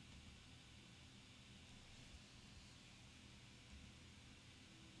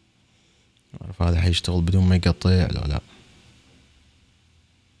عارف هذا حيشتغل بدون ما يقطع لو لا؟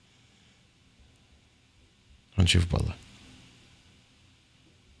 هنشوف بالله.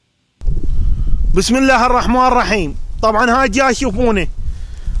 بسم الله الرحمن الرحيم. طبعا هاي جاي يشوفونه،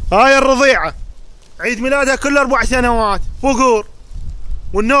 هاي الرضيعة عيد ميلادها كل 4 سنوات فقور،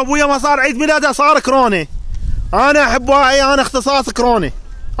 والنوب ويا ما صار عيد ميلادها صار كورونا. انا احبائي انا اختصاص كورونا،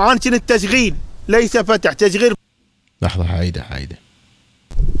 انا كنت تشغيل ليس فتح، تشغيل. لحظة، حايدة.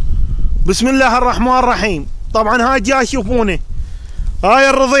 بسم الله الرحمن الرحيم. طبعا هاي جاي يشوفونه، هاي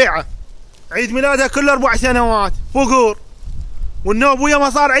الرضيعة عيد ميلادها كل 4 سنوات فقور، والنوب ويا ما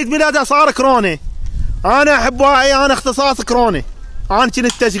صار عيد ميلادها صار كورونا. انا احبائي انا اختصاص كورونا، انا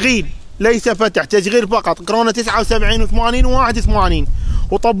كنت تشغيل ليس فتح، تشغيل فقط. كورونا 79 و80 و81،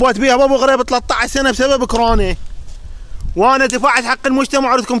 وطبيت بيها بابو غريب 13 سنة بسبب كورونا. وانا دفعت حق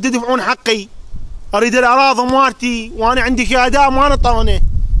المجتمع، اريدكم تدفعون حقي. اريد الاراضي مالتي، وانا عندي شهداء ما نطوني،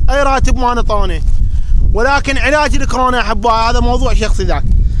 اي راتب ما نطوني. ولكن علاج الكورونا احبائي هذا موضوع شخصي ذاك.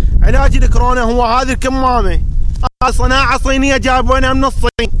 علاج الكورونا هو هذه الكمامة، صناعة صينية جابونها من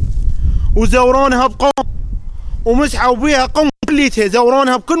الصين، وزورونها بقوم، ومسحوا بيها قوم كليتها،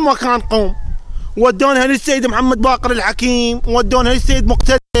 زورونها بكل مكان قوم، ودونها للسيد محمد باقر الحكيم، ودونها للسيد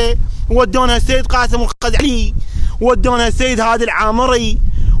مقتدى، ودونها للسيد قاسم الخزعلي، ودونها للسيد هادي العامري،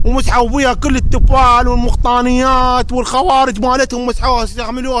 ومسحوا بيها كل التفال والمقطانيات والخوارج مالتهم، مسحوها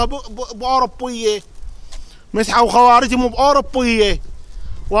استعملوها بأوروبية، مسحوا خوارجهم بأوروبية.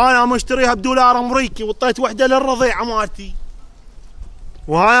 وانا مشتريها بدولار امريكي، وطيت وحده للرضيعه مالتي،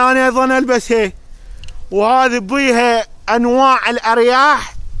 وهاي انا ايضا البسها. وهذه بيها انواع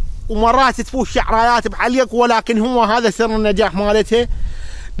الارياح، ومرات تفوت شعرايات بحليق، ولكن هو هذا سر النجاح مالتها،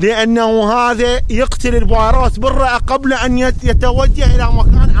 لانه هذا يقتل الفيروس بالرئه قبل ان يتوجه الى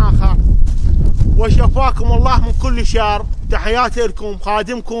مكان اخر. وشفاكم الله من كل شر. تحياتي لكم،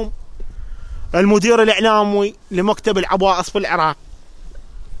 خادمكم المدير الاعلامي لمكتب العبائس في العراق.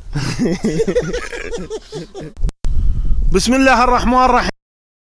 بسم الله الرحمن الرحيم.